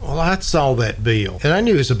through. Well, I saw that bill, and I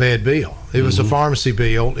knew it was a bad bill. It was a pharmacy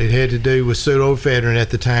bill. It had to do with pseudoephedrine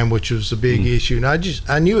at the time, which was a big issue, and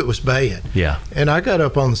I knew it was bad. Yeah. And I got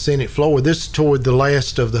up on the Senate floor. This toward the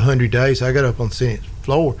last of the 100 days. I got up on the Senate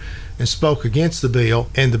floor and spoke against the bill,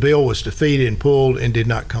 and the bill was defeated and pulled and did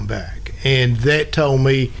not come back. And that told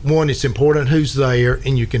me, one, it's important who's there,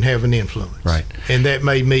 and you can have an influence. Right. And that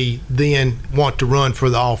made me then want to run for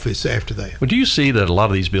the office after that. Well, do you see that a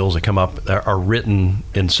lot of these bills that come up are written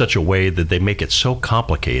in such a way that they make it so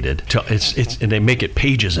complicated? And they make it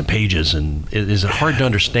pages and pages, and is it hard to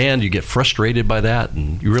understand? You get frustrated by that,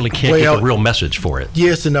 and you really can't get a real message for it.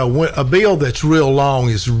 Yes and no. A bill that's real long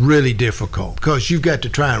is really difficult because you've got to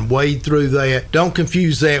try and wade through that. Don't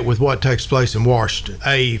confuse that with what takes place in Washington.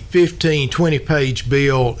 A 20-page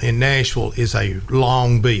bill in Nashville is a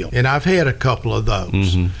long bill, and I've had a couple of those.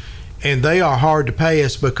 Mm-hmm. And they are hard to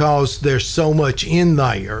pass because there's so much in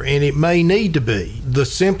there, and it may need to be. The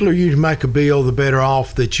simpler you make a bill, the better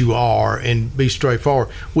off that you are, and be straightforward.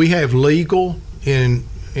 We have legal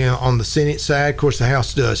on the Senate side, of course the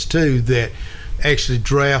House does too, that actually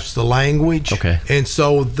drafts the language. Okay. And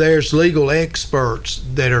so there's legal experts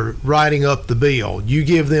that are writing up the bill. You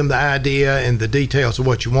give them the idea and the details of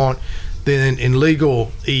what you want. Then in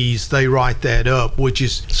legalese, they write that up, which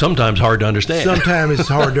is sometimes hard to understand. Sometimes it's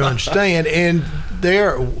hard to understand. And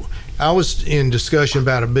I was in discussion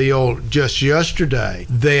about a bill just yesterday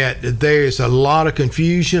that there is a lot of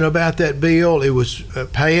confusion about that bill. It was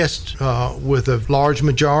passed with a large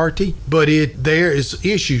majority, but there is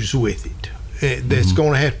issues with it that's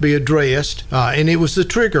going to have to be addressed. And it was the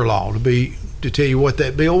trigger law to tell you what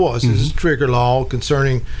that bill was. It's a trigger law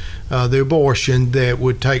concerning the abortion that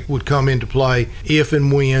would come into play if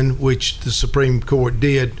and when, which the Supreme Court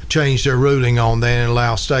did change their ruling on that and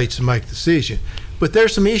allow states to make the decision. But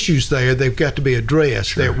there's some issues there they've got to be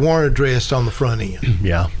addressed that weren't addressed on the front end.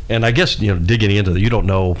 Yeah, and I guess digging into you don't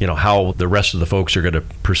know how the rest of the folks are going to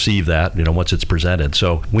perceive that once it's presented.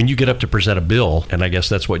 So when you get up to present a bill, and I guess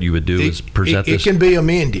that's what you would do is present this. It can be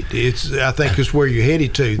amended. I think is where you're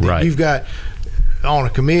headed to. Right. You've got on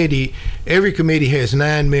a committee. Every committee has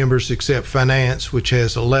 9 members except Finance, which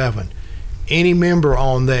has 11. Any member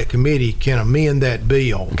on that committee can amend that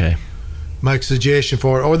bill. Okay. Make a suggestion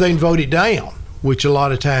for it, or they can vote it down, which a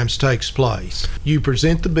lot of times takes place. You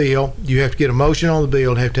present the bill, you have to get a motion on the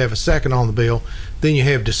bill, have to have a second on the bill, then you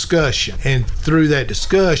have discussion. And through that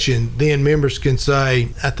discussion, then members can say,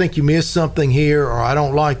 I think you missed something here, or I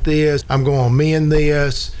don't like this, I'm going to amend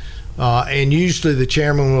this. And usually the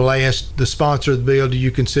chairman will ask the sponsor of the bill, do you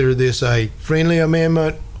consider this a friendly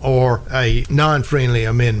amendment or a non-friendly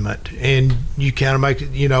amendment? And you kind of make it,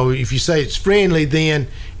 if you say it's friendly, then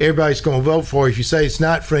everybody's going to vote for it. If you say it's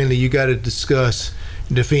not friendly, you got to discuss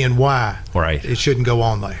and defend why it shouldn't go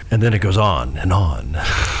on there. And then it goes on and on.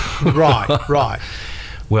 Right.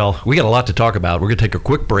 Well, we got a lot to talk about. We're going to take a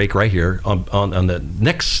quick break right here. On the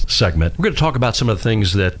next segment, we're going to talk about some of the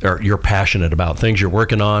things that you're passionate about, things you're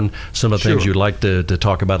working on, some of the things you'd like to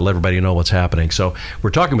talk about, let everybody know what's happening. So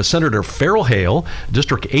we're talking with Senator Farrell Hale,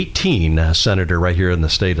 District 18 Senator right here in the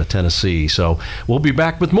state of Tennessee. So we'll be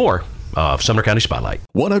back with more of Sumner County Spotlight.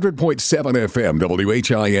 100.7 FM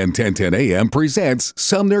WHIN 1010 AM presents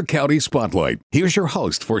Sumner County Spotlight. Here's your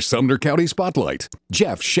host for Sumner County Spotlight,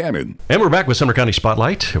 Jeff Shannon. And we're back with Sumner County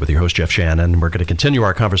Spotlight with your host, Jeff Shannon. We're going to continue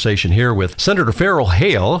our conversation here with Senator Farrell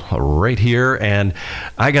Hale right here. And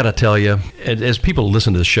I got to tell you, as people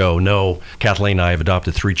listen to the show know, Kathleen and I have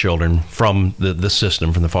adopted 3 children from the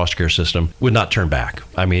system, from the foster care system, would not turn back.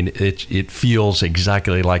 I mean, it feels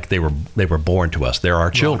exactly like they were born to us. They're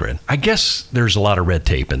our children. I guess there's a lot of red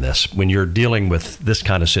tape in this when you're dealing with this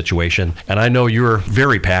kind of situation. And I know you're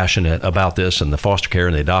very passionate about this and the foster care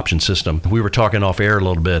and the adoption system. We were talking off air a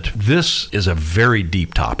little bit. This is a very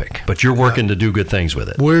deep topic, but you're working to do good things with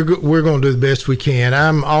it. We're going to do the best we can.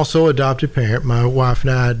 I'm also an adopted parent. My wife and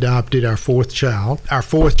I adopted our 4th child. Our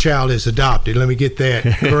 4th child is adopted. Let me get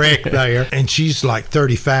that correct there. And she's like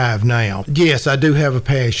 35 now. Yes, I do have a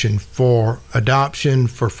passion for adoption,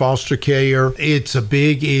 for foster care. It's a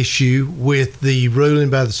big issue with the ruling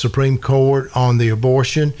by the Supreme Court on the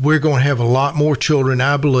abortion. We're going to have a lot more children,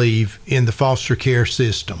 I believe, in the foster care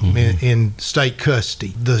system, in state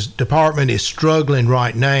custody. The department is struggling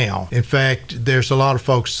right now. In fact, there's a lot of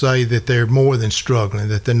folks say that they're more than struggling,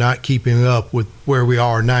 that they're not keeping up with where we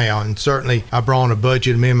are now. And certainly I brought a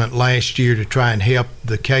budget amendment last year to try and help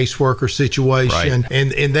the caseworker situation. Right.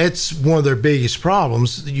 And that's one of their biggest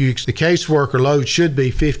problems. The caseworker load should be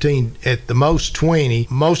 15, at the most 20.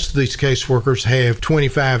 Most of these caseworkers have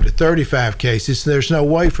 25 to 35 cases. There's no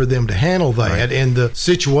way for them to handle that. Right. And the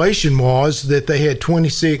situation was that they had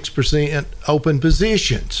 26% open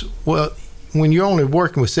positions. Well, when you're only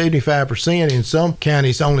working with 75%, in some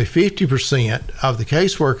counties only 50% of the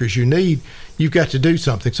caseworkers you need, you've got to do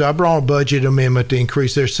something. So I brought a budget amendment to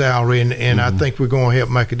increase their salary, and I think we're going to help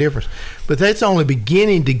make a difference. But that's only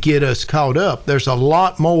beginning to get us caught up. There's a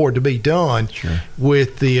lot more to be done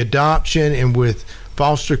with the adoption and with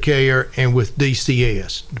foster care and with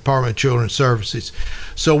DCS, Department of Children's Services.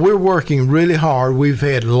 So we're working really hard. We've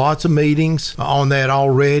had lots of meetings on that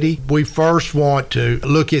already. We first want to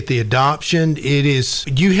look at the adoption.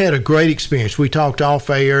 You had a great experience. We talked off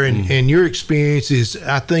air, and your experience is,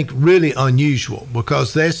 I think, really unusual,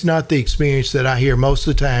 because that's not the experience that I hear most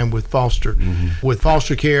of the time with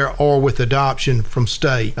foster care or with adoption from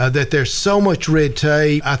state, that there's so much red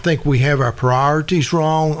tape. I think we have our priorities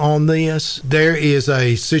wrong on this. There is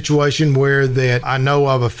a situation where that I know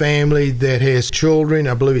of a family that has children.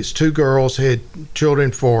 I believe it's 2 girls, had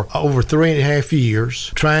children for over 3.5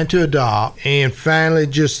 years, trying to adopt, and finally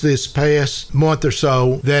just this past month or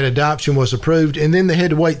so, that adoption was approved, and then they had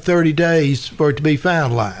to wait 30 days for it to be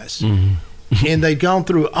finalized. And they'd gone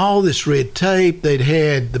through all this red tape. They'd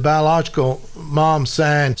had the biological mom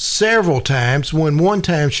sign several times when one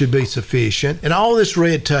time should be sufficient, and all this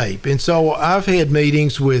red tape. And so I've had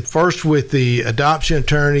meetings with the adoption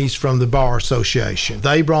attorneys from the Bar Association.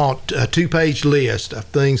 They brought a 2-page list of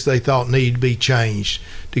things they thought needed to be changed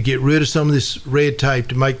to get rid of some of this red tape,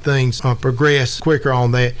 to make things progress quicker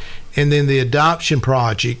on that. And then the Adoption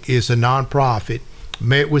Project is a nonprofit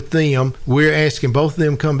met with them. We're asking both of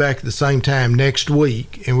them come back at the same time next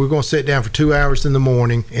week, and we're going to sit down for 2 hours in the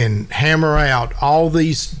morning and hammer out all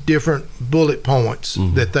these different bullet points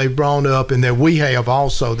that they've brought up and that we have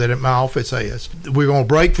also, that my office has. We're going to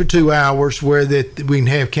break for 2 hours where that we can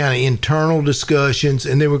have kind of internal discussions,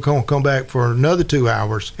 and then we're going to come back for another 2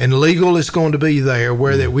 hours, and legal is going to be there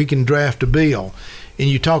where that we can draft a bill. And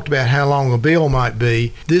you talked about how long a bill might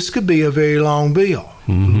be. This could be a very long bill.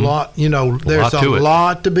 There's a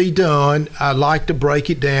lot to be done. I like to break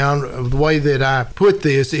it down. The way that I put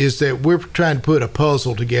this is that we're trying to put a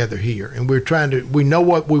puzzle together here, and we know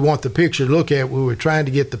what we want the picture to look at. We're trying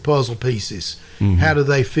to get the puzzle pieces. How do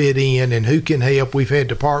they fit in, and who can help? We've had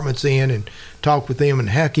departments in and talk with them, and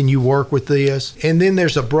how can you work with this? And then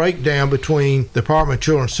there's a breakdown between the Department of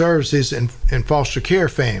Children's Services and foster care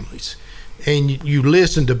families. And you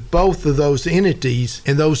listen to both of those entities,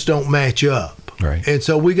 and those don't match up. Right. And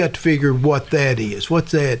so we got to figure what that is.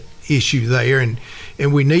 What's that issue there? And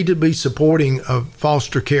we need to be supporting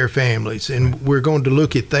foster care families, and we're going to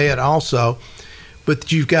look at that also.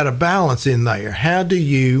 But you've got a balance in there. How do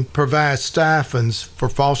you provide stipends for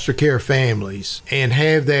foster care families and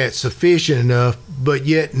have that sufficient enough, but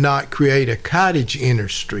yet not create a cottage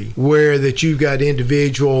industry where that you've got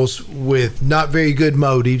individuals with not very good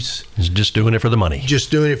motives. Just doing it for the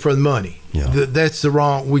money. Yeah. That's the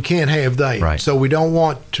wrong. We can't have that. Right. So we don't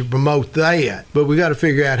want to promote that, but we got to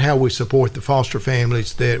figure out how we support the foster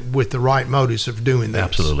families that with the right motives of doing that.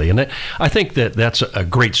 Absolutely. And I think that's a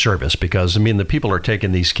great service because, the people are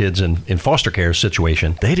taking these kids in foster care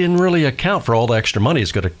situation. They didn't really account for all the extra money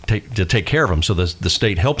it's going to take care of them. So the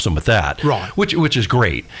state helps them with that. Right. Which is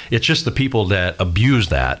great. It's just the people that abuse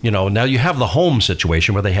that. Now you have the home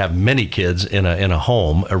situation where they have many kids in a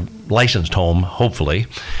home, a licensed home, hopefully.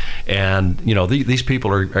 And, these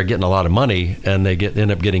people are getting a lot of money, and they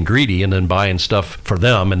end up getting greedy and then buying stuff for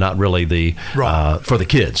them and not really for the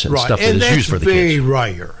kids and stuff that is used for the kids. And that's very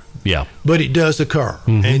rare. Yeah. But it does occur,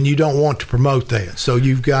 and you don't want to promote that. So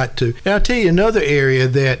you've got to. And I'll tell you another area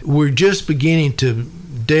that we're just beginning to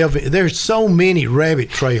delve in. There's so many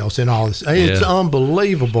rabbit trails in all this. It's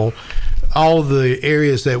unbelievable. All the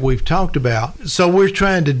areas that we've talked about. So we're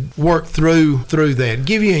trying to work through that.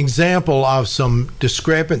 Give you an example of some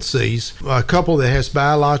discrepancies. A couple that has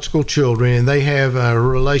biological children, and they have a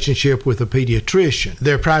relationship with a pediatrician.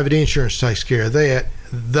 Their private insurance takes care of that.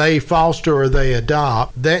 They foster or they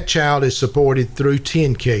adopt. That child is supported through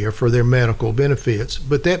TennCare for their medical benefits,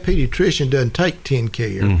 but that pediatrician doesn't take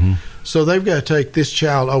TennCare. So they've got to take this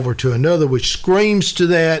child over to another, which screams to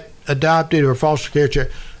that adopted or foster care child,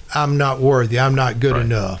 I'm not worthy, I'm not good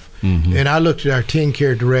enough. And I looked at our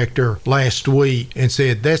TennCare director last week and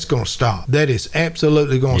said, that's going to stop. That is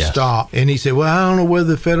absolutely going to stop. And he said, well, I don't know whether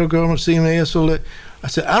the federal government, CMS will let. I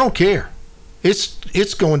said, I don't care.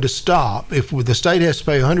 It's going to stop. If the state has to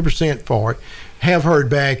pay 100% for it, have heard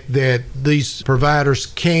back that these providers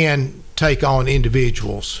can take on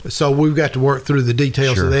individuals. So we've got to work through the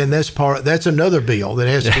details of that, and that's another bill that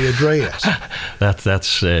has to be addressed.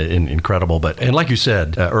 That's incredible. And like you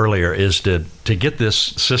said earlier, is to get this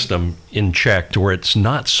system in check to where it's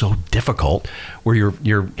not so difficult, where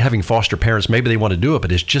you're having foster parents, maybe they want to do it,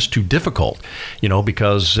 but it's just too difficult,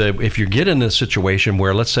 because if you get in a situation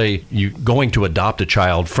where, let's say, you're going to adopt a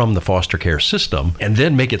child from the foster care system and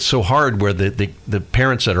then make it so hard where the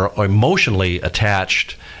parents that are emotionally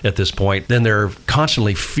attached at this point, then they're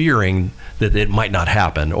constantly fearing that it might not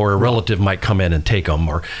happen, or a relative might come in and take them,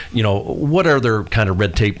 or what other kind of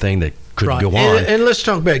red tape thing that could go on. And let's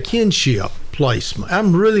talk about kinship placement.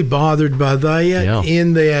 I'm really bothered by that,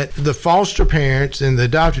 in that the foster parents and the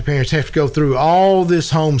adopted parents have to go through all this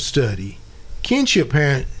home study. Kinship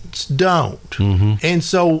parents don't. And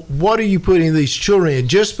so what are you putting these children in?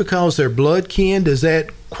 Just because they're blood kin, does that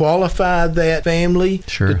qualify that family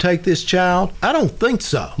to take this child? I don't think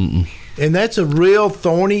so. And that's a real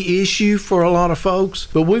thorny issue for a lot of folks,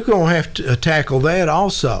 but we're going to have to tackle that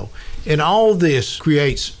also. And all this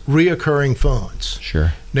creates reoccurring funds.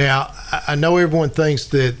 Now, I know everyone thinks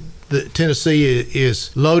that Tennessee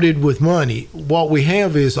is loaded with money. What we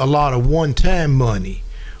have is a lot of one-time money.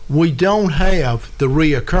 We don't have the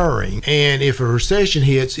reoccurring, and if a recession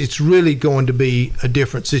hits, it's really going to be a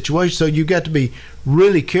different situation. So you've got to be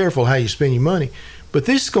really careful how you spend your money. But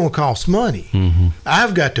this is going to cost money.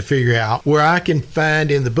 I've got to figure out where I can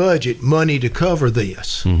find in the budget money to cover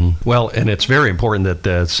this. Well, and it's very important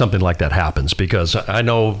that something like that happens, because I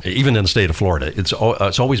know even in the state of Florida, it's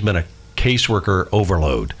always been a caseworker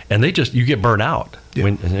overload, and you get burnt out. Yeah.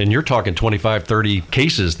 And you're talking 25, 30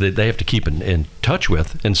 cases that they have to keep in touch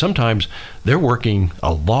with, and sometimes they're working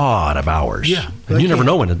a lot of hours. Yeah, and you never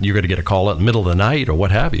know when you're going to get a call in the middle of the night or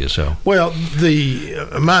what have you. So, well,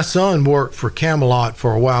 my son worked for Camelot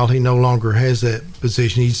for a while. He no longer has that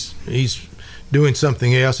position. He's doing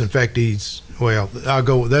something else. In fact,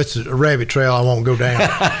 that's a rabbit trail I won't go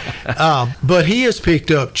down. But he has picked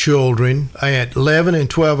up children at 11 and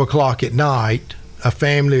 12 o'clock at night, a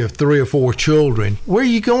family of 3 or 4 children. Where are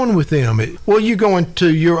you going with them? Well, you're going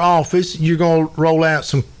to your office, you're going to roll out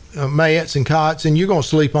some mats and cots, and you're going to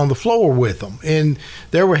sleep on the floor with them. And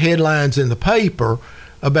there were headlines in the paper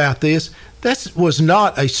about this. That was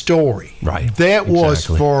not a story. Right. That was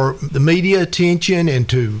exactly. for the media attention and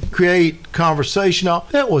to create conversation.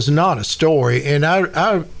 That was not a story. And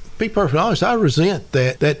I be perfectly honest, I resent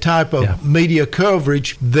that type of media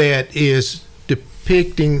coverage that is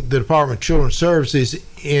depicting the Department of Children's Services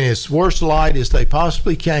in its worst light as they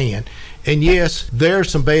possibly can. And yes, there are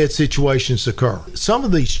some bad situations occur. Some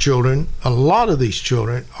of these children, a lot of these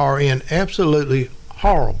children, are in absolutely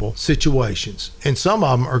horrible situations, and some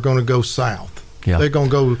of them are going to go south. Yeah. They're going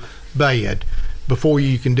to go bad before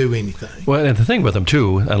you can do anything. Well, and the thing with them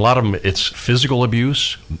too, a lot of them, it's physical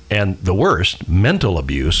abuse, and the worst, mental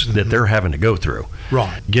abuse that they're having to go through.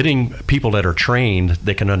 Right. Getting people that are trained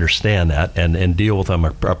that can understand that and deal with them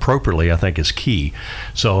appropriately, I think, is key.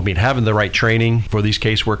 So, I mean, having the right training for these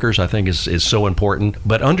caseworkers, I think, is so important.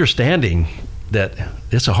 But understanding that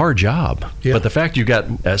it's a hard job. Yeah. But the fact you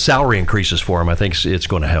got salary increases for them, I think it's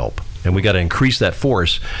going to help. And we got to increase that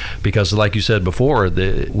force because, like you said before,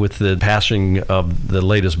 with the passing of the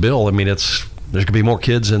latest bill, I mean, there's going to be more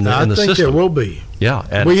kids in the system. I think there will be. Yeah.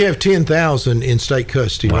 And we have 10,000 in state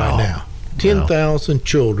custody right now. 10,000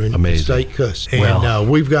 children in state custody. And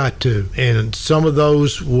we've got to, and some of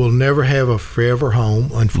those will never have a forever home,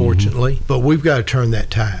 unfortunately, but we've got to turn that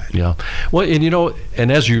tide. Yeah. Well, and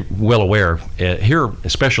and as you're well aware, here,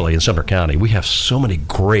 especially in Sumter County, we have so many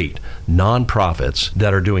great nonprofits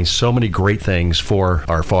that are doing so many great things for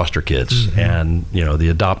our foster kids and, the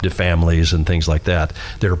adoptive families and things like that.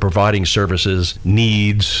 They're providing services,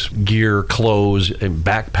 needs, gear, clothes, and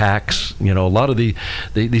backpacks. A lot of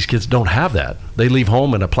these kids don't have that. They leave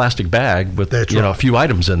home in a plastic bag with a few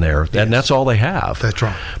items in there, and that's all they have. That's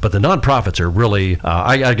right. But the nonprofits are really,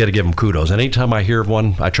 I got to give them kudos. And anytime I hear of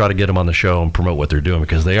one, I try to get them on the show and promote what they're doing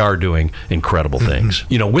because they are doing incredible things.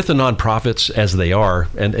 With the nonprofits as they are,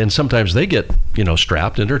 and sometimes they get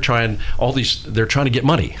strapped and they're trying to get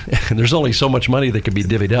money. And there's only so much money that can be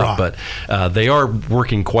divvied up, but they are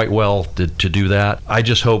working quite well to do that. I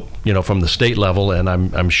just hope from the state level, and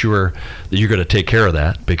I'm sure that you're going to take care of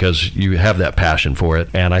that because you have that passion for it,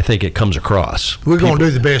 and I think it comes across. We're going to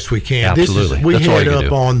do the best we can. Absolutely. We had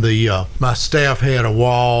up on my staff had a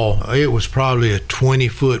wall. It was probably a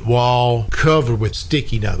 20-foot wall covered with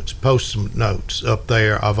sticky notes, post-it notes up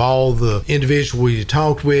there of all the individuals we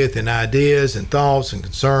talked with and ideas and thoughts and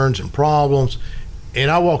concerns and problems.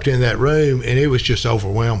 And I walked in that room, and it was just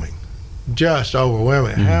overwhelming. Just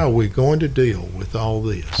overwhelming. How are we going to deal with all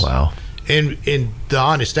this? Wow. And the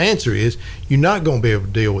honest answer is you're not going to be able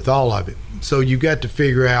to deal with all of it. So you've got to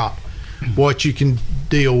figure out what you can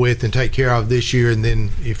deal with and take care of this year, and then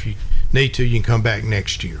if you need to, you can come back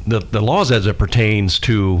next year. The laws as it pertains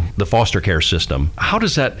to the foster care system,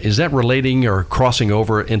 is that relating or crossing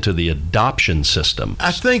over into the adoption system?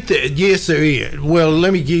 I think that, yes, there is. Well,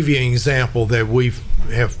 let me give you an example that we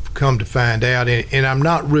have come to find out, and I'm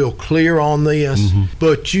not real clear on this,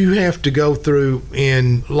 but you have to go through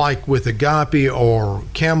like with Agape or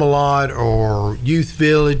Camelot or youth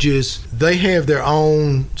villages, they have their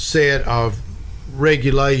own set of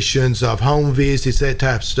regulations of home visits, that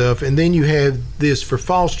type of stuff, and then you have this for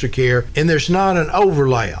foster care, and there's not an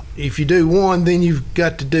overlap. If you do one, then you've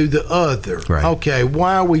got to do the other. Right. Okay,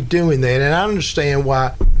 why are we doing that? And I understand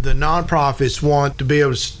why the nonprofits want to be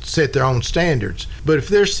able to set their own standards, but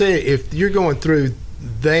if you're going through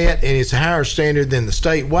that and it's a higher standard than the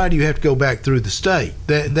state, why do you have to go back through the state?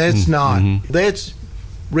 That's that's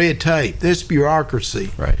red tape, that's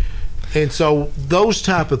bureaucracy. Right. And so those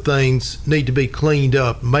type of things need to be cleaned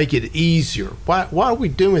up, make it easier. Why are we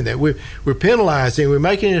doing that? We're penalizing, we're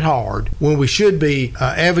making it hard when we should be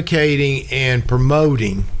advocating and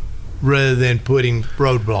promoting rather than putting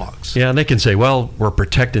roadblocks. Yeah, and they can say, well, we're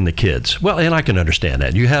protecting the kids. Well, and I can understand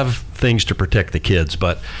that. You have things to protect the kids,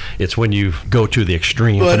 but it's when you go to the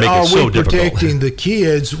extreme to make it so difficult. But are we protecting the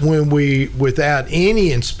kids when without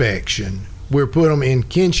any inspection, we're putting them in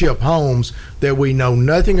kinship homes that we know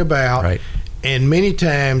nothing about, right? And many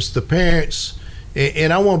times the parents,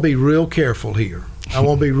 and I want to be real careful here, I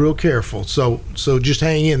want to be real careful. So just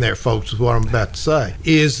hang in there, folks, with what I'm about to say,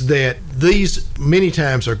 is that these many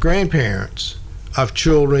times are grandparents of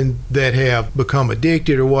children that have become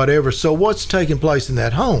addicted or whatever. So what's taking place in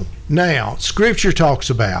that home? Now, Scripture talks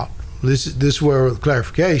about, this is where the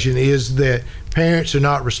clarification is, that parents are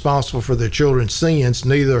not responsible for their children's sins,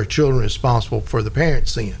 neither are children responsible for the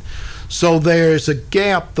parents' sin. So there's a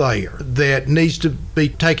gap there that needs to be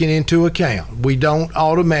taken into account. We don't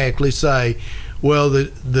automatically say, well,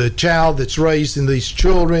 the child that's raised in these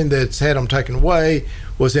children that's had them taken away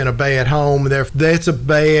was in a bad home, that's a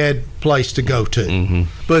bad place to go to. Mm-hmm.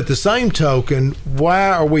 But at the same token, why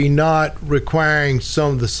are we not requiring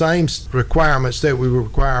some of the same requirements that we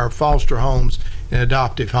require foster homes and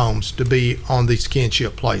adoptive homes to be on these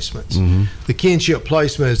kinship placements? Mm-hmm. The kinship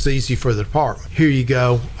placement is easy for the department. Here you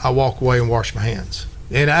go, I walk away and wash my hands.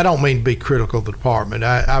 And I don't mean to be critical of the department.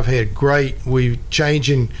 I've had we're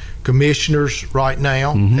changing commissioners right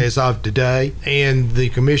now, mm-hmm. as of today, and the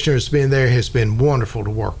commissioner that's been there has been wonderful to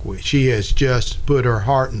work with. She has just put her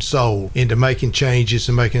heart and soul into making changes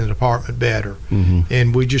and making the department better. Mm-hmm.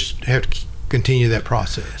 And we just have to continue that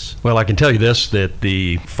process. Well, I can tell you this, that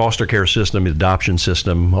the foster care system, the adoption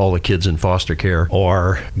system, all the kids in foster care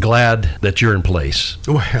are glad that you're in place,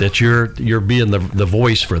 that you're being the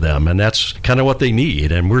voice for them, and that's kind of what they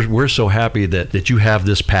need. And we're so happy that you have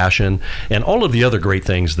this passion and all of the other great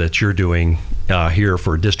things that you're doing here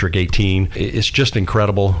for District 18. It's just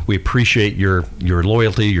incredible. We appreciate your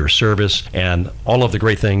loyalty, your service, and all of the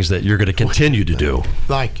great things that you're going to continue to do.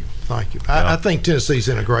 Thank you. Thank you. I think Tennessee's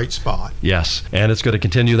in a great spot. Yes, and it's going to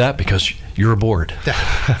continue that because you're aboard.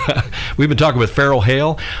 We've been talking with Farrell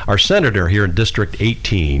Hale, our senator here in District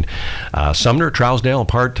 18. Sumner, Trousdale, and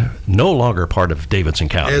part no longer part of Davidson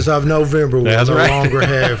County. As of November, we'll no longer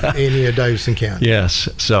have any of Davidson County. Yes,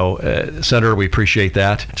 so Senator, we appreciate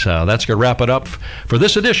that. So that's going to wrap it up for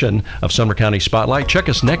this edition of Sumner County Spotlight. Check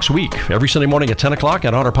us next week, every Sunday morning at 10 o'clock,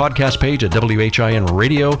 and on our podcast page at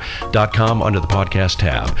WHINradio.com under the podcast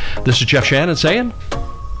tab. This is Jeff Shannon saying,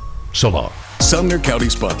 so long. Sumner County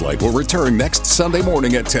Spotlight will return next Sunday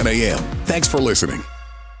morning at 10 a.m. Thanks for listening.